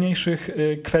najważniejszych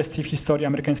kwestii w historii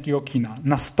amerykańskiego kina.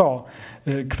 Na 100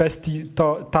 kwestii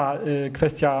to ta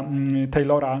kwestia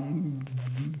Taylora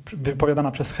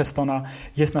wypowiadana przez Hestona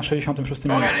jest na 66.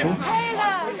 miejscu. Taylor,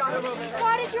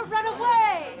 why did you run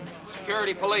away?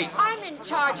 Security police. I'm in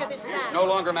charge of this man. No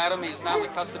longer, madam. He is now in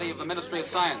the custody of the Ministry of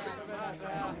Science.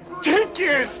 Take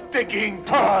your stinking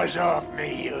paws off me,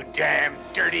 you damn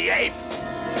dirty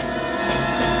ape!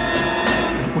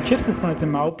 W Ucieczce z Planety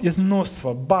Małp jest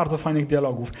mnóstwo bardzo fajnych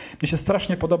dialogów. Mnie się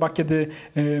strasznie podoba, kiedy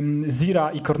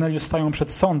Zira i Cornelius stają przed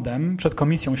sądem, przed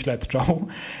komisją śledczą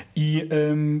i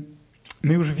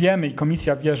my już wiemy i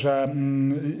komisja wie, że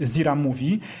Zira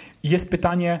mówi i jest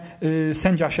pytanie,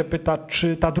 sędzia się pyta,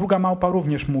 czy ta druga małpa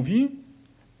również mówi,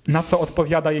 na co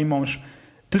odpowiada jej mąż,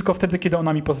 tylko wtedy, kiedy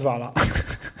ona mi pozwala.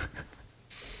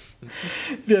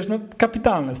 Wiesz, no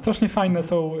kapitalne, strasznie fajne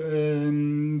są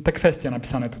te kwestie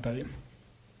napisane tutaj.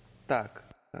 Tak.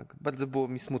 Bardzo było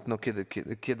mi smutno,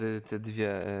 kiedy te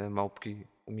dwie małpki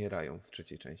umierają w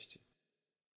trzeciej części.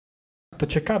 To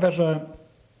ciekawe, że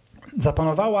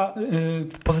zapanowała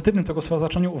w pozytywnym tego słowa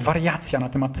znaczeniu wariacja na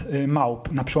temat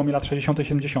małp na przełomie lat 60. i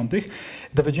 70.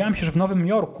 Dowiedziałem się, że w Nowym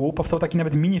Jorku powstał taki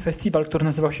nawet mini festiwal, który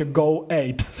nazywał się Go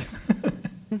Apes.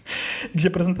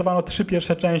 Gdzie prezentowano 3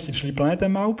 pierwsze części, czyli Planetę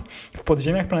Małp, w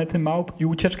podziemiach Planety Małp i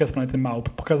Ucieczkę z Planety Małp.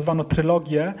 Pokazywano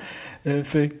trylogię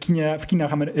w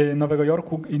kinach Nowego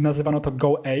Jorku i nazywano to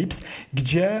Go Apes,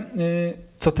 gdzie,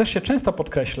 co też się często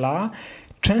podkreśla,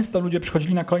 często ludzie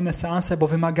przychodzili na kolejne seanse, bo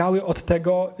wymagały od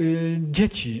tego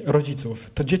dzieci, rodziców.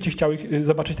 To dzieci chciały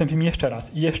zobaczyć ten film jeszcze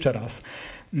raz i jeszcze raz.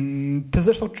 Te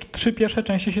zresztą 3 pierwsze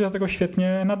części się do tego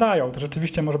świetnie nadają. To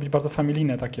rzeczywiście może być bardzo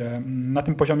familijne takie. Na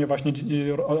tym poziomie właśnie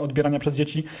odbierania przez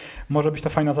dzieci może być to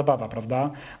fajna zabawa,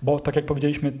 prawda? Bo tak jak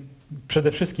powiedzieliśmy,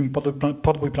 przede wszystkim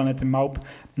Podbój Planety Małp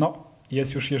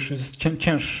jest już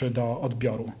cięższy do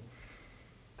odbioru.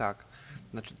 Tak.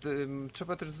 Znaczy,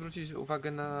 trzeba też zwrócić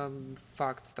uwagę na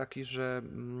fakt taki, że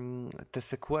te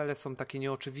sequele są takie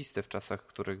nieoczywiste w czasach, w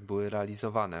których były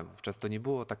realizowane. Wówczas to nie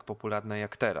było tak popularne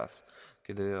jak teraz,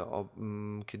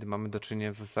 kiedy mamy do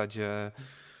czynienia w zasadzie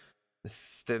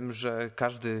z tym, że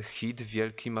każdy hit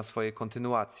wielki ma swoje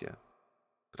kontynuacje,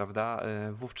 prawda?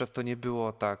 Wówczas to nie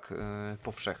było tak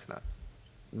powszechne.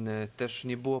 Też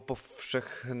nie było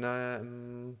powszechne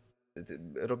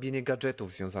robienie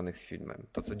gadżetów związanych z filmem.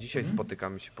 To, co dzisiaj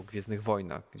spotykamy się po Gwiezdnych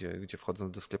Wojnach, gdzie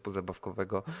wchodząc do sklepu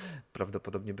zabawkowego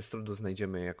prawdopodobnie bez trudu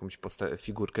znajdziemy jakąś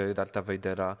figurkę Dartha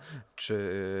Vadera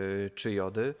czy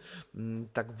Jody.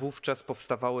 Tak wówczas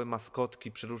powstawały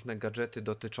maskotki, przeróżne gadżety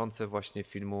dotyczące właśnie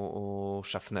filmu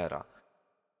Schaffnera.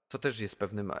 Co też jest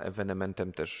pewnym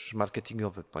ewenementem też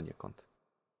marketingowym poniekąd.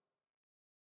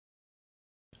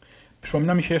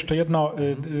 Przypomina mi się jeszcze jedno,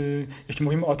 jeśli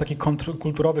mówimy o takich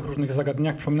kulturowych różnych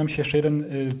zagadnieniach, przypomina mi się jeszcze jeden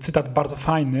cytat bardzo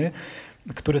fajny,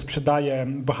 który sprzedaje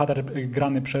bohater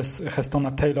grany przez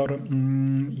Hestona Taylor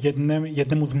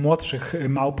jednemu z młodszych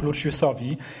małp,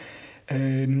 Luciusowi,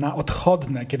 na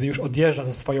odchodne, kiedy już odjeżdża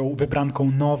ze swoją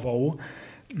wybranką nową,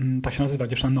 tak się nazywa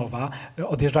dziewczyna nowa,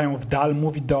 odjeżdżają w dal,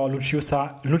 mówi do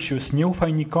Luciusa: Lucius, nie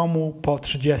ufaj nikomu po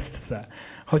 30.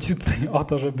 Chodzi tutaj o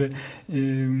to, żeby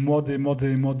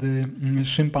młody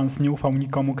szympans nie ufał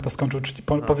nikomu, kto skończył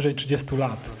powyżej 30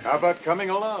 lat. How about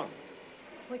coming along?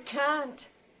 We can't.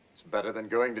 It's better than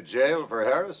going to jail for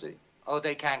heresy. Oh,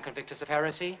 they can't convict us of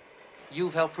heresy.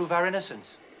 You've helped prove our innocence.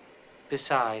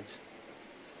 Besides,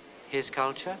 his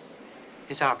culture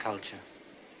is our culture.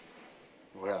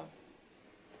 Well,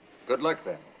 good luck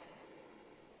then.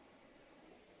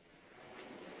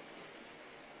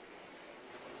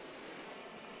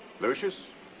 Lucius?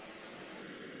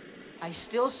 I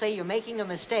still say you're making a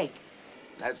mistake.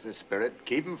 That's the spirit.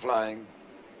 Keep 'em flying.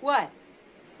 What?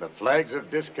 The flags of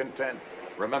discontent.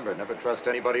 Remember, never trust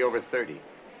anybody over 30.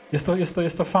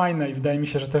 Jest to fajne i wydaje mi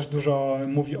się, że też dużo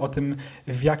mówi o tym,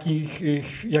 w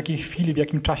jakiej chwili, w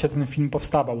jakim czasie ten film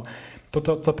powstawał.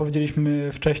 To co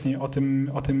powiedzieliśmy wcześniej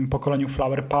o tym pokoleniu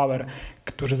Flower Power,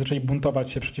 którzy zaczęli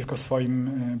buntować się przeciwko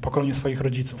pokoleniu swoich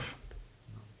rodziców.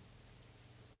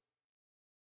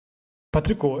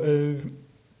 Patryku,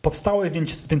 powstały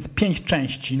więc 5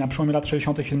 części na przełomie lat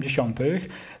 60. i 70.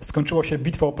 Skończyło się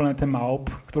bitwą o Planetę Małp,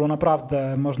 którą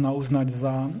naprawdę można uznać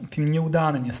za film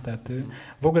nieudany niestety.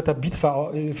 W ogóle ta bitwa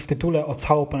w tytule o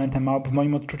całą Planetę Małp w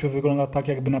moim odczuciu wygląda tak,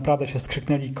 jakby naprawdę się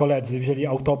skrzyknęli koledzy, wzięli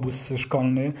autobus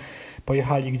szkolny,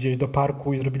 pojechali gdzieś do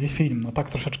parku i zrobili film. No tak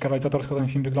troszeczkę realizatorsko ten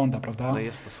film wygląda, prawda? No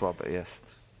jest to słabe,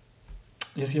 jest.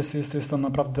 Jest to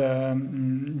naprawdę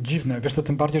dziwne. Wiesz co,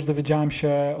 tym bardziej, że dowiedziałem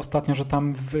się ostatnio, że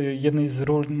tam w jednej z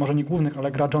ról, może nie głównych,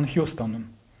 ale gra John Huston.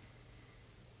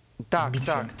 Tak.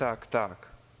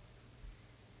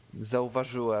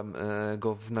 Zauważyłem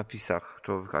go w napisach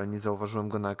czołowych, ale nie zauważyłem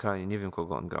go na ekranie. Nie wiem,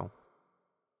 kogo on grał.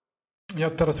 Ja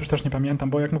teraz już też nie pamiętam,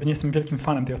 bo jak mówię, nie jestem wielkim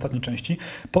fanem tej ostatniej części.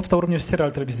 Powstał również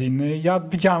serial telewizyjny. Ja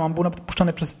widziałem, on był nawet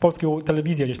puszczany przez polską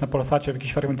telewizję, gdzieś na Polsacie, w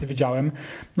jakieś fragmenty widziałem.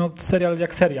 No serial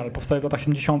jak serial, powstał w latach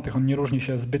 70. On nie różni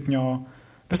się zbytnio...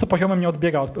 Wiesz co, poziomem nie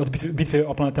odbiega od bitwy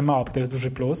o Planetę Małp, to jest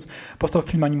duży plus. Powstał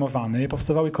film animowany,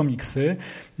 powstawały komiksy.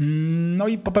 No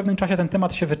i po pewnym czasie ten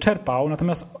temat się wyczerpał,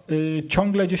 natomiast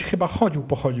ciągle gdzieś chyba chodził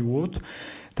po Hollywood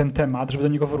ten temat, żeby do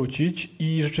niego wrócić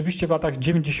i rzeczywiście w latach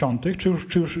 90. czy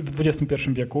już w XXI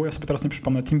wieku, ja sobie teraz nie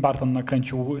przypomnę, Tim Burton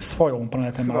nakręcił swoją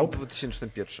Planetę Małp. W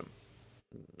 2001.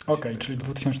 Okej, czyli w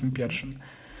 2001.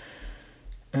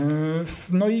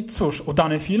 No i cóż,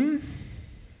 udany film?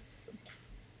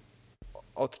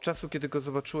 Od czasu, kiedy go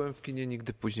zobaczyłem w kinie,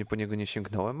 nigdy później po niego nie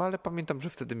sięgnąłem, ale pamiętam, że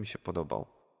wtedy mi się podobał.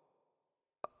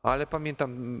 Ale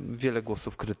pamiętam wiele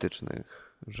głosów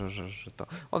krytycznych, że to...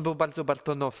 On był bardzo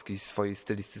bartonowski w swojej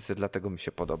stylistyce, dlatego mi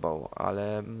się podobał,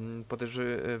 ale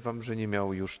podejrzewam, że nie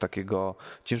miał już takiego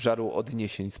ciężaru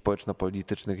odniesień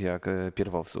społeczno-politycznych jak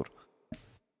pierwowzór.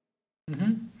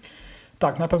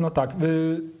 Tak, na pewno tak.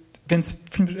 Więc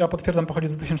film, ja potwierdzam, pochodzi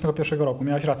z 2001 roku.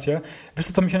 Miałeś rację. Wiesz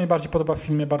co mi się najbardziej podoba w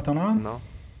filmie Bartona? No.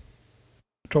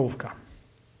 Czołówka.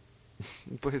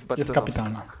 Bo jest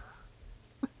kapitalna.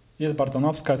 Jest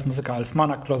bartonowska, jest muzyka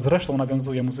Elfmana, która zresztą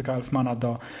nawiązuje muzyka Elfmana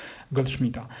do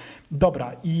Goldschmidta.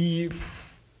 Dobra, i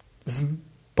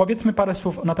powiedzmy parę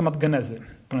słów na temat genezy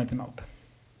Planety Małp.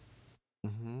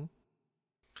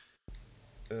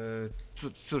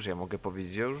 Cóż ja mogę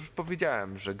powiedzieć? Ja już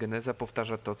powiedziałem, że geneza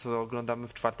powtarza to, co oglądamy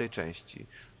w 4. części.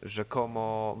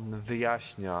 Rzekomo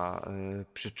wyjaśnia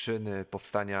przyczyny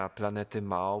powstania Planety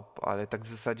Małp, ale tak w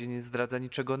zasadzie nie zdradza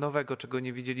niczego nowego, czego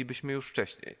nie widzielibyśmy już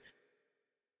wcześniej.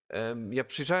 Ja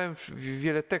przyjrzałem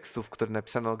wiele tekstów, które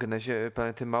napisano o genezie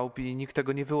Planety Małp i nikt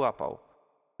tego nie wyłapał.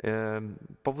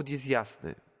 Powód jest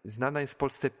jasny. Znana jest w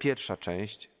Polsce pierwsza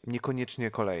część,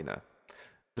 niekoniecznie kolejne.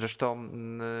 Zresztą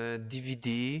DVD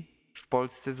w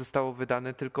Polsce zostało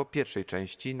wydane tylko pierwszej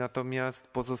części, natomiast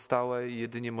pozostałe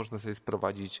jedynie można sobie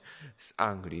sprowadzić z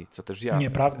Anglii, co też ja...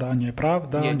 Nieprawda.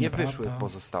 Nie wyszły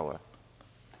pozostałe.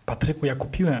 Patryku, ja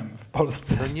kupiłem w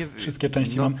Polsce wszystkie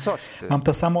części. No coś ty.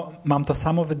 Mam to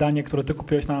samo wydanie, które ty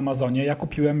kupiłeś na Amazonie. Ja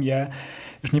kupiłem je,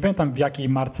 już nie pamiętam w jakiej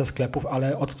marce sklepów,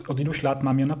 ale od iluś lat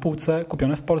mam je na półce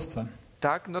kupione w Polsce.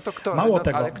 Tak? No to kto? Mało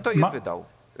tego, ale kto je wydał?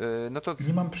 No to...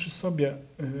 Nie mam przy sobie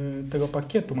tego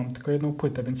pakietu, mam tylko jedną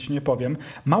płytę, więc ci nie powiem.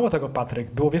 Mało tego,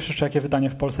 Patryk, było wiesz jeszcze jakie wydanie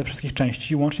w Polsce wszystkich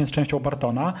części, łącznie z częścią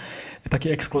Bartona,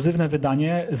 takie ekskluzywne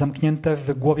wydanie zamknięte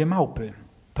w głowie małpy.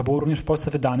 To było również w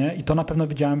Polsce wydane i to na pewno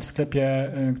widziałem w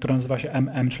sklepie, który nazywa się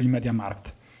MM, czyli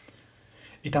Mediamarkt.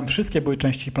 I tam wszystkie były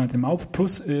części Planety Małp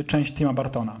plus część Tima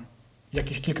Bartona.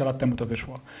 Jakieś kilka lat temu to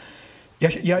wyszło.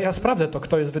 Ja sprawdzę to,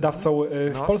 kto jest wydawcą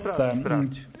w Polsce,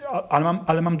 sprawdź.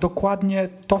 Ale mam dokładnie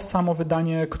to samo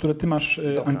wydanie, które ty masz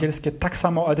angielskie, tak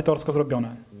samo edytorsko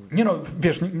zrobione. Nie no,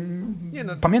 wiesz,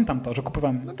 pamiętam to, że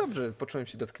kupowałem. No dobrze, poczułem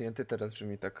się dotknięty teraz, że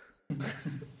mi tak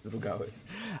zrugałeś.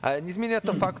 Ale nie zmienia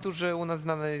to faktu, że u nas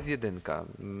znana jest jedynka,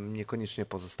 niekoniecznie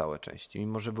pozostałe części,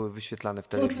 mimo że były wyświetlane w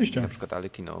telewizji. Oczywiście. Na przykład Ale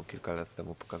Kino kilka lat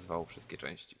temu pokazywało wszystkie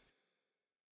części.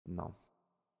 No.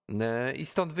 I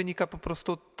stąd wynika po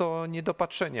prostu to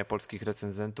niedopatrzenie polskich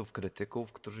recenzentów,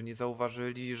 krytyków, którzy nie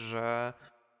zauważyli, że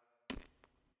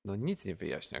nic nie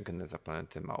wyjaśnia geneza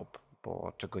Planety Małp,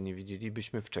 bo czego nie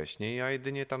widzielibyśmy wcześniej, a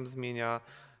jedynie tam zmienia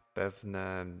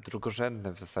pewne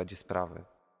drugorzędne w zasadzie sprawy.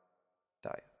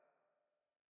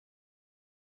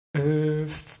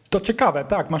 To ciekawe,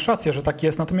 tak, masz rację, że tak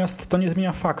jest, natomiast to nie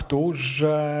zmienia faktu,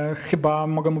 że chyba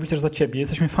mogę mówić też za ciebie,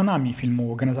 jesteśmy fanami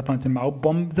filmu Geneza Planety Małp, bo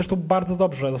on zresztą bardzo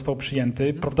dobrze został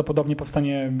przyjęty, prawdopodobnie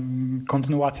powstanie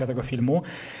kontynuacja tego filmu.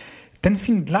 Ten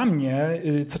film dla mnie,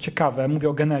 co ciekawe, mówię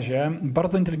o genezie, w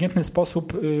bardzo inteligentny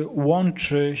sposób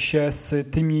łączy się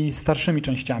z tymi starszymi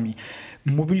częściami.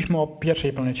 Mówiliśmy o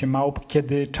pierwszej Planecie Małp,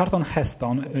 kiedy Charlton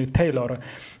Heston, Taylor,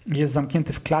 jest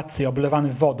zamknięty w klatce, oblewany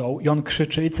wodą i on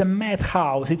krzyczy "It's a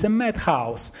madhouse, it's a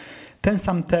madhouse". Ten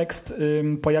sam tekst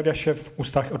pojawia się w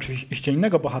ustach oczywiście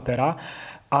innego bohatera,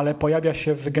 ale pojawia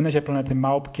się w genezie Planety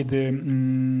Małp, kiedy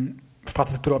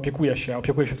facet, który opiekuje się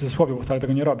w cudzysłowie, bo wcale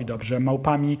tego nie robi dobrze,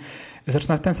 małpami,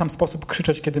 zaczyna w ten sam sposób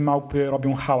krzyczeć, kiedy małpy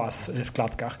robią hałas w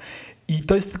klatkach. I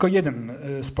to jest tylko jeden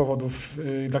z powodów,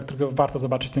 dla którego warto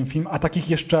zobaczyć ten film, a takich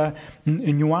jeszcze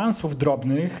niuansów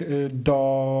drobnych,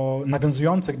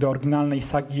 nawiązujących do oryginalnej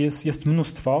sagi jest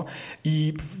mnóstwo.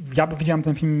 I ja widziałem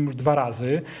ten film już 2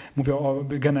 razy, mówię o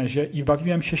genezie, i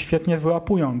bawiłem się świetnie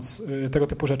wyłapując tego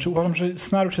typu rzeczy. Uważam, że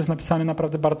scenariusz jest napisany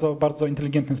naprawdę bardzo, bardzo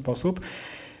inteligentny sposób.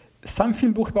 Sam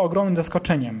film był chyba ogromnym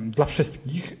zaskoczeniem dla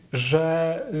wszystkich,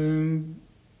 że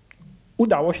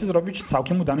udało się zrobić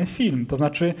całkiem udany film. To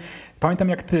znaczy, pamiętam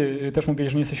jak ty też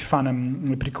mówiłeś, że nie jesteś fanem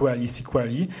prequeli,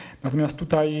 sequeli, natomiast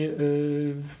tutaj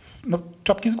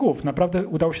czapki z głów. Naprawdę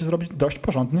udało się zrobić dość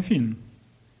porządny film.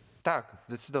 Tak,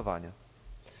 zdecydowanie.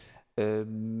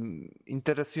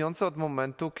 Interesujące od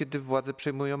momentu, kiedy władze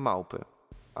przejmują małpy.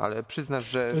 Ale przyznasz,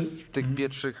 że w tych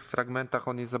pierwszych fragmentach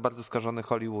on jest za bardzo skażony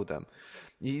Hollywoodem.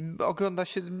 I ogląda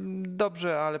się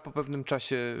dobrze, ale po pewnym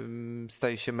czasie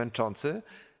staje się męczący.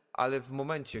 Ale w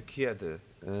momencie, kiedy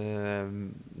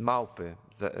małpy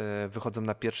wychodzą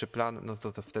na pierwszy plan,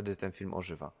 to wtedy ten film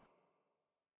ożywa.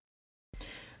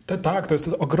 Tak, to jest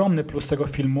ogromny plus tego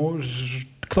filmu.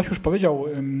 Ktoś już powiedział,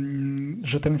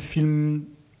 że ten film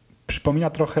przypomina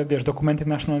trochę, dokumenty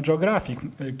National Geographic,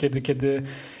 kiedy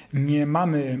nie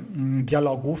mamy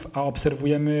dialogów, a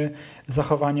obserwujemy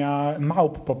zachowania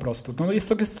małp po prostu. Jest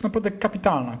to naprawdę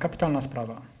kapitalna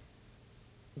sprawa.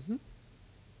 Mhm.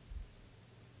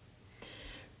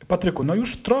 Patryku,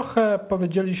 już trochę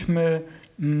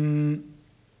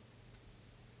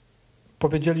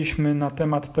powiedzieliśmy na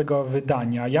temat tego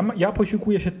wydania. Ja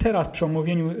posiłkuję się teraz przy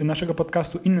omówieniu naszego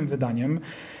podcastu innym wydaniem.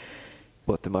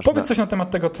 Bo ty masz Powiedz coś na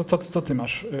temat tego, co ty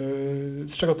masz,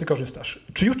 z czego ty korzystasz.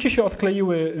 Czy już ci się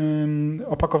odkleiły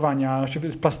opakowania,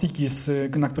 plastiki,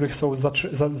 na których są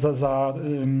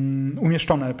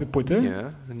umieszczone płyty?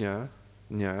 Nie.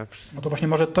 No to właśnie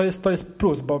może to jest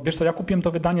plus, bo wiesz co, ja kupiłem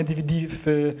to wydanie DVD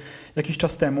jakiś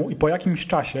czas temu i po jakimś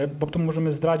czasie, bo tu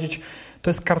możemy zdradzić, to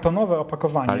jest kartonowe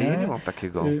opakowanie. Ale ja nie mam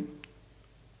takiego.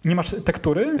 Nie masz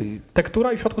tektury?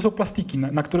 Tektura i w środku są plastiki,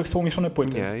 na których są umieszczone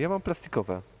płyty. Nie, ja mam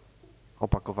plastikowe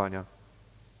opakowania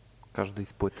każdej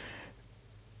z płyt.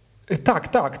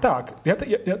 Tak. Ja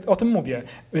o tym mówię.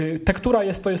 Tektura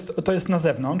to jest na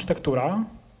zewnątrz, tektura.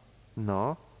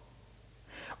 No.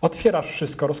 Otwierasz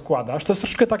wszystko, rozkładasz. To jest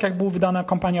troszkę tak, jak była wydana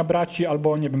Kompania Braci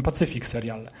albo, nie wiem, Pacyfik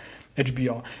serial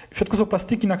HBO. W środku są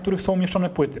plastiki, na których są umieszczone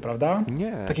płyty, prawda?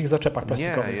 Nie. W takich zaczepach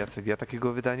plastikowych. Nie, Jacek, ja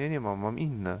takiego wydania nie mam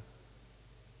inne.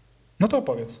 No to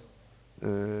opowiedz.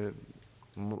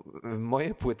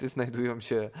 Moje płyty znajdują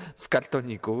się w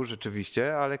kartoniku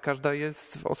rzeczywiście, ale każda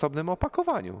jest w osobnym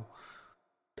opakowaniu.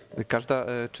 Każda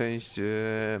część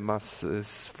ma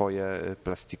swoje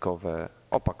plastikowe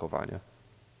opakowanie.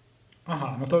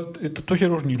 Aha, no to tu się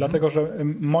różni, dlatego że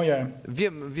moje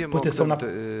Wiem płyty są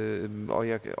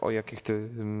o jakich ty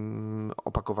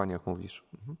opakowaniach mówisz.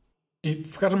 I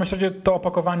w każdym razie to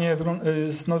opakowanie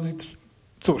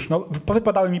cóż,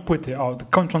 powypadały mi płyty.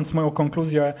 Kończąc moją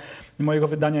konkluzję mojego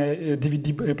wydania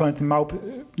DVD Planety Małp,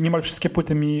 niemal wszystkie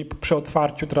płyty mi przy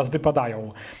otwarciu teraz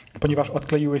wypadają, ponieważ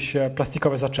odkleiły się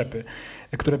plastikowe zaczepy,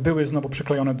 które były znowu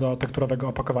przyklejone do tekturowego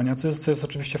opakowania, co jest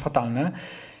oczywiście fatalne.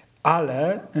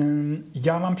 Ale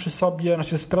ja mam przy sobie,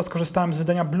 teraz korzystałem z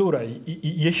wydania Blu-ray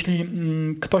i jeśli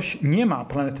ktoś nie ma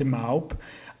Planety Małp,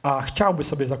 a chciałby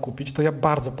sobie zakupić, to ja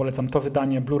bardzo polecam to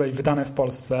wydanie Blu-ray wydane w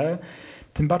Polsce,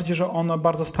 tym bardziej, że ono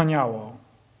bardzo staniało,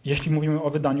 jeśli mówimy o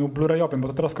wydaniu Blu-rayowym, bo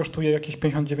to teraz kosztuje jakieś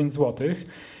 59 zł,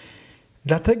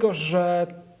 dlatego, że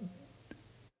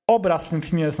obraz w tym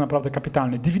filmie jest naprawdę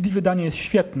kapitalny. DVD wydanie jest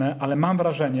świetne, ale mam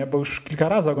wrażenie, bo już kilka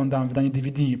razy oglądałem wydanie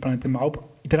DVD Planety Małp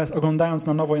i teraz oglądając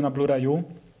na nowo je na Blu-rayu,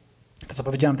 to co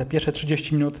powiedziałem, te pierwsze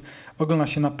 30 minut ogląda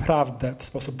się naprawdę w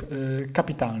sposób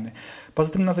kapitalny.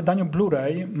 Poza tym na wydaniu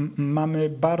Blu-ray mamy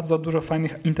bardzo dużo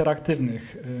fajnych,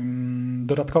 interaktywnych,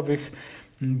 dodatkowych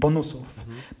bonusów.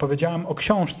 Powiedziałem o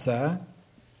książce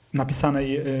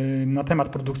napisanej na temat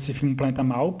produkcji filmu Planeta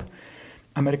Małp.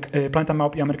 Planeta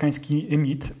Małp i amerykański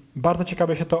mit. Bardzo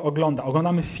ciekawie się to ogląda.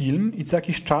 Oglądamy film i co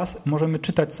jakiś czas możemy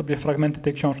czytać sobie fragmenty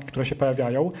tej książki, które się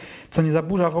pojawiają, co nie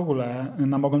zaburza w ogóle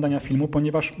nam oglądania filmu,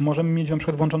 ponieważ możemy mieć na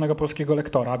przykład włączonego polskiego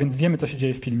lektora, więc wiemy, co się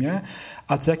dzieje w filmie,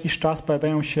 a co jakiś czas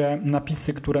pojawiają się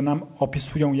napisy, które nam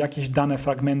opisują jakieś dane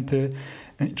fragmenty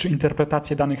czy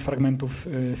interpretacje danych fragmentów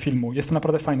filmu. Jest to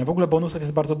naprawdę fajne. W ogóle bonusów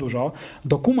jest bardzo dużo.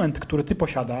 Dokument, który ty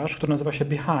posiadasz, który nazywa się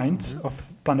Behind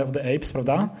of Planet of the Apes,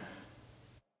 prawda?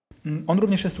 On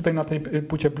również jest tutaj na tej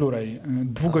płycie Blu-ray.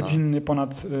 2-godzinny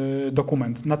ponad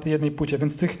dokument na tej jednej płycie,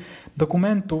 więc tych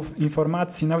dokumentów,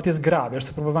 informacji, nawet jest gra. Wiesz,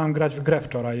 co próbowałem grać w grę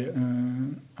wczoraj,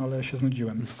 ale się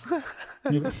znudziłem.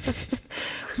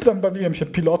 Tam bawiłem się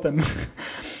pilotem.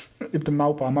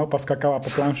 Małpa skakała po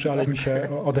planszy, ale mi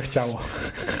się odechciało.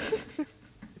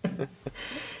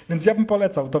 Więc ja bym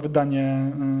polecał to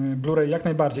wydanie Blu-ray jak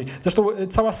najbardziej. Zresztą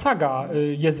cała saga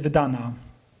jest wydana.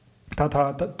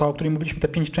 To, o której mówiliśmy, te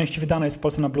 5 części wydane jest w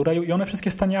Polsce na Blu-rayu i one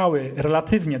wszystkie staniały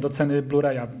relatywnie do ceny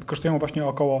Blu-raya. Kosztują właśnie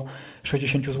około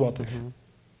 60 zł.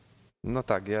 No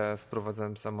tak, ja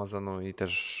sprowadzałem z Amazonu i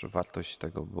też wartość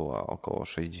tego była około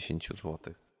 60 zł.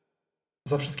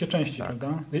 Za wszystkie części, tak.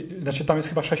 Prawda? Znaczy tam jest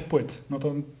chyba 6 płyt. No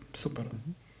to super.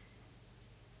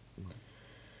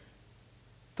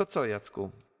 To co, Jacku?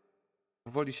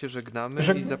 Powoli się żegnamy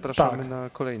i zapraszamy na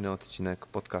kolejny odcinek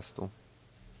podcastu.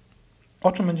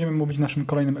 O czym będziemy mówić w naszym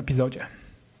kolejnym epizodzie?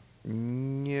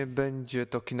 Nie będzie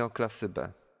to kino klasy B.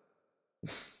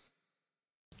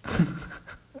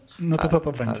 No to co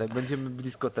to będzie? Ale będziemy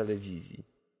blisko telewizji.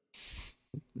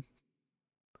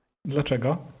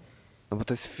 Dlaczego? No bo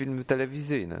to jest film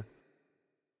telewizyjny.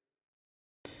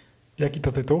 Jaki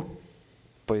to tytuł?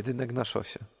 Pojedynek na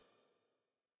szosie.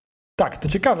 Tak, to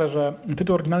ciekawe, że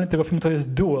tytuł oryginalny tego filmu to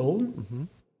jest Duel,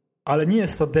 ale nie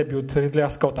jest to debiut Ridleya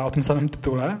Scotta o tym samym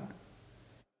tytule,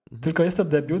 tylko jest to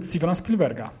debiut Stevena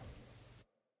Spielberga.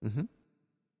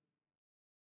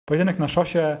 Pojedynek na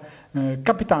szosie,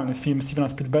 kapitalny film Stevena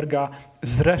Spielberga.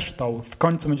 Zresztą w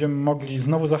końcu będziemy mogli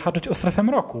znowu zahaczyć o Strefę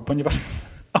Mroku, ponieważ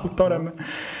autorem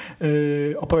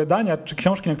opowiadania czy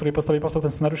książki, na której podstawie powstał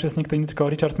ten scenariusz, jest nie kto inny, tylko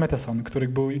Richard Matheson, który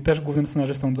był też głównym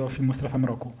scenarzystą do filmu Strefa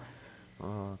Mroku.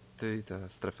 O, ty i ta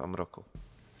Strefa Mroku.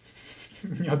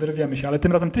 Nie oderwiemy się, ale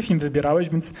tym razem ty film wybierałeś,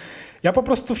 więc ja po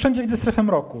prostu wszędzie widzę Strefę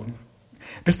Mroku.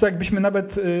 Wiesz co, jakbyśmy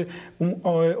nawet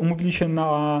umówili się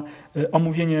na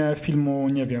omówienie filmu,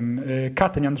 nie wiem,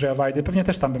 Katyń Andrzeja Wajdy, pewnie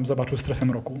też tam bym zobaczył Strefę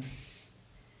Mroku.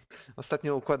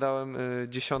 Ostatnio układałem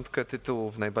 10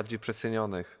 tytułów najbardziej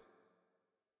przecenionych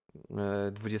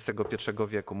XXI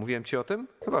wieku. Mówiłem ci o tym?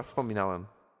 Chyba wspominałem.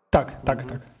 Tak.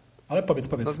 Ale powiedz.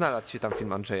 No znalazł się tam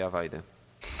film Andrzeja Wajdy.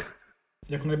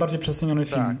 Jako najbardziej przeceniony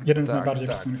film. Jeden z najbardziej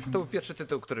przecenionych filmów. To był pierwszy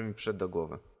tytuł, który mi przyszedł do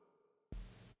głowy.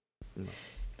 No.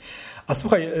 A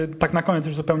słuchaj, tak na koniec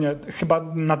już zupełnie, chyba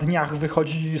na dniach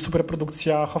wychodzi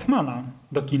superprodukcja Hoffmana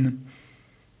do kin.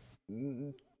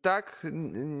 Tak,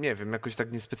 nie wiem, jakoś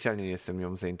tak niespecjalnie jestem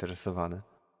nią zainteresowany.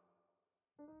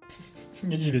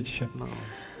 Nie dziwię ci się.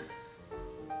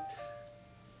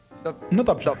 No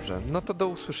dobrze. Dobrze, no to do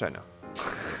usłyszenia.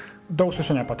 Do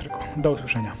usłyszenia, Patryku. Do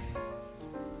usłyszenia.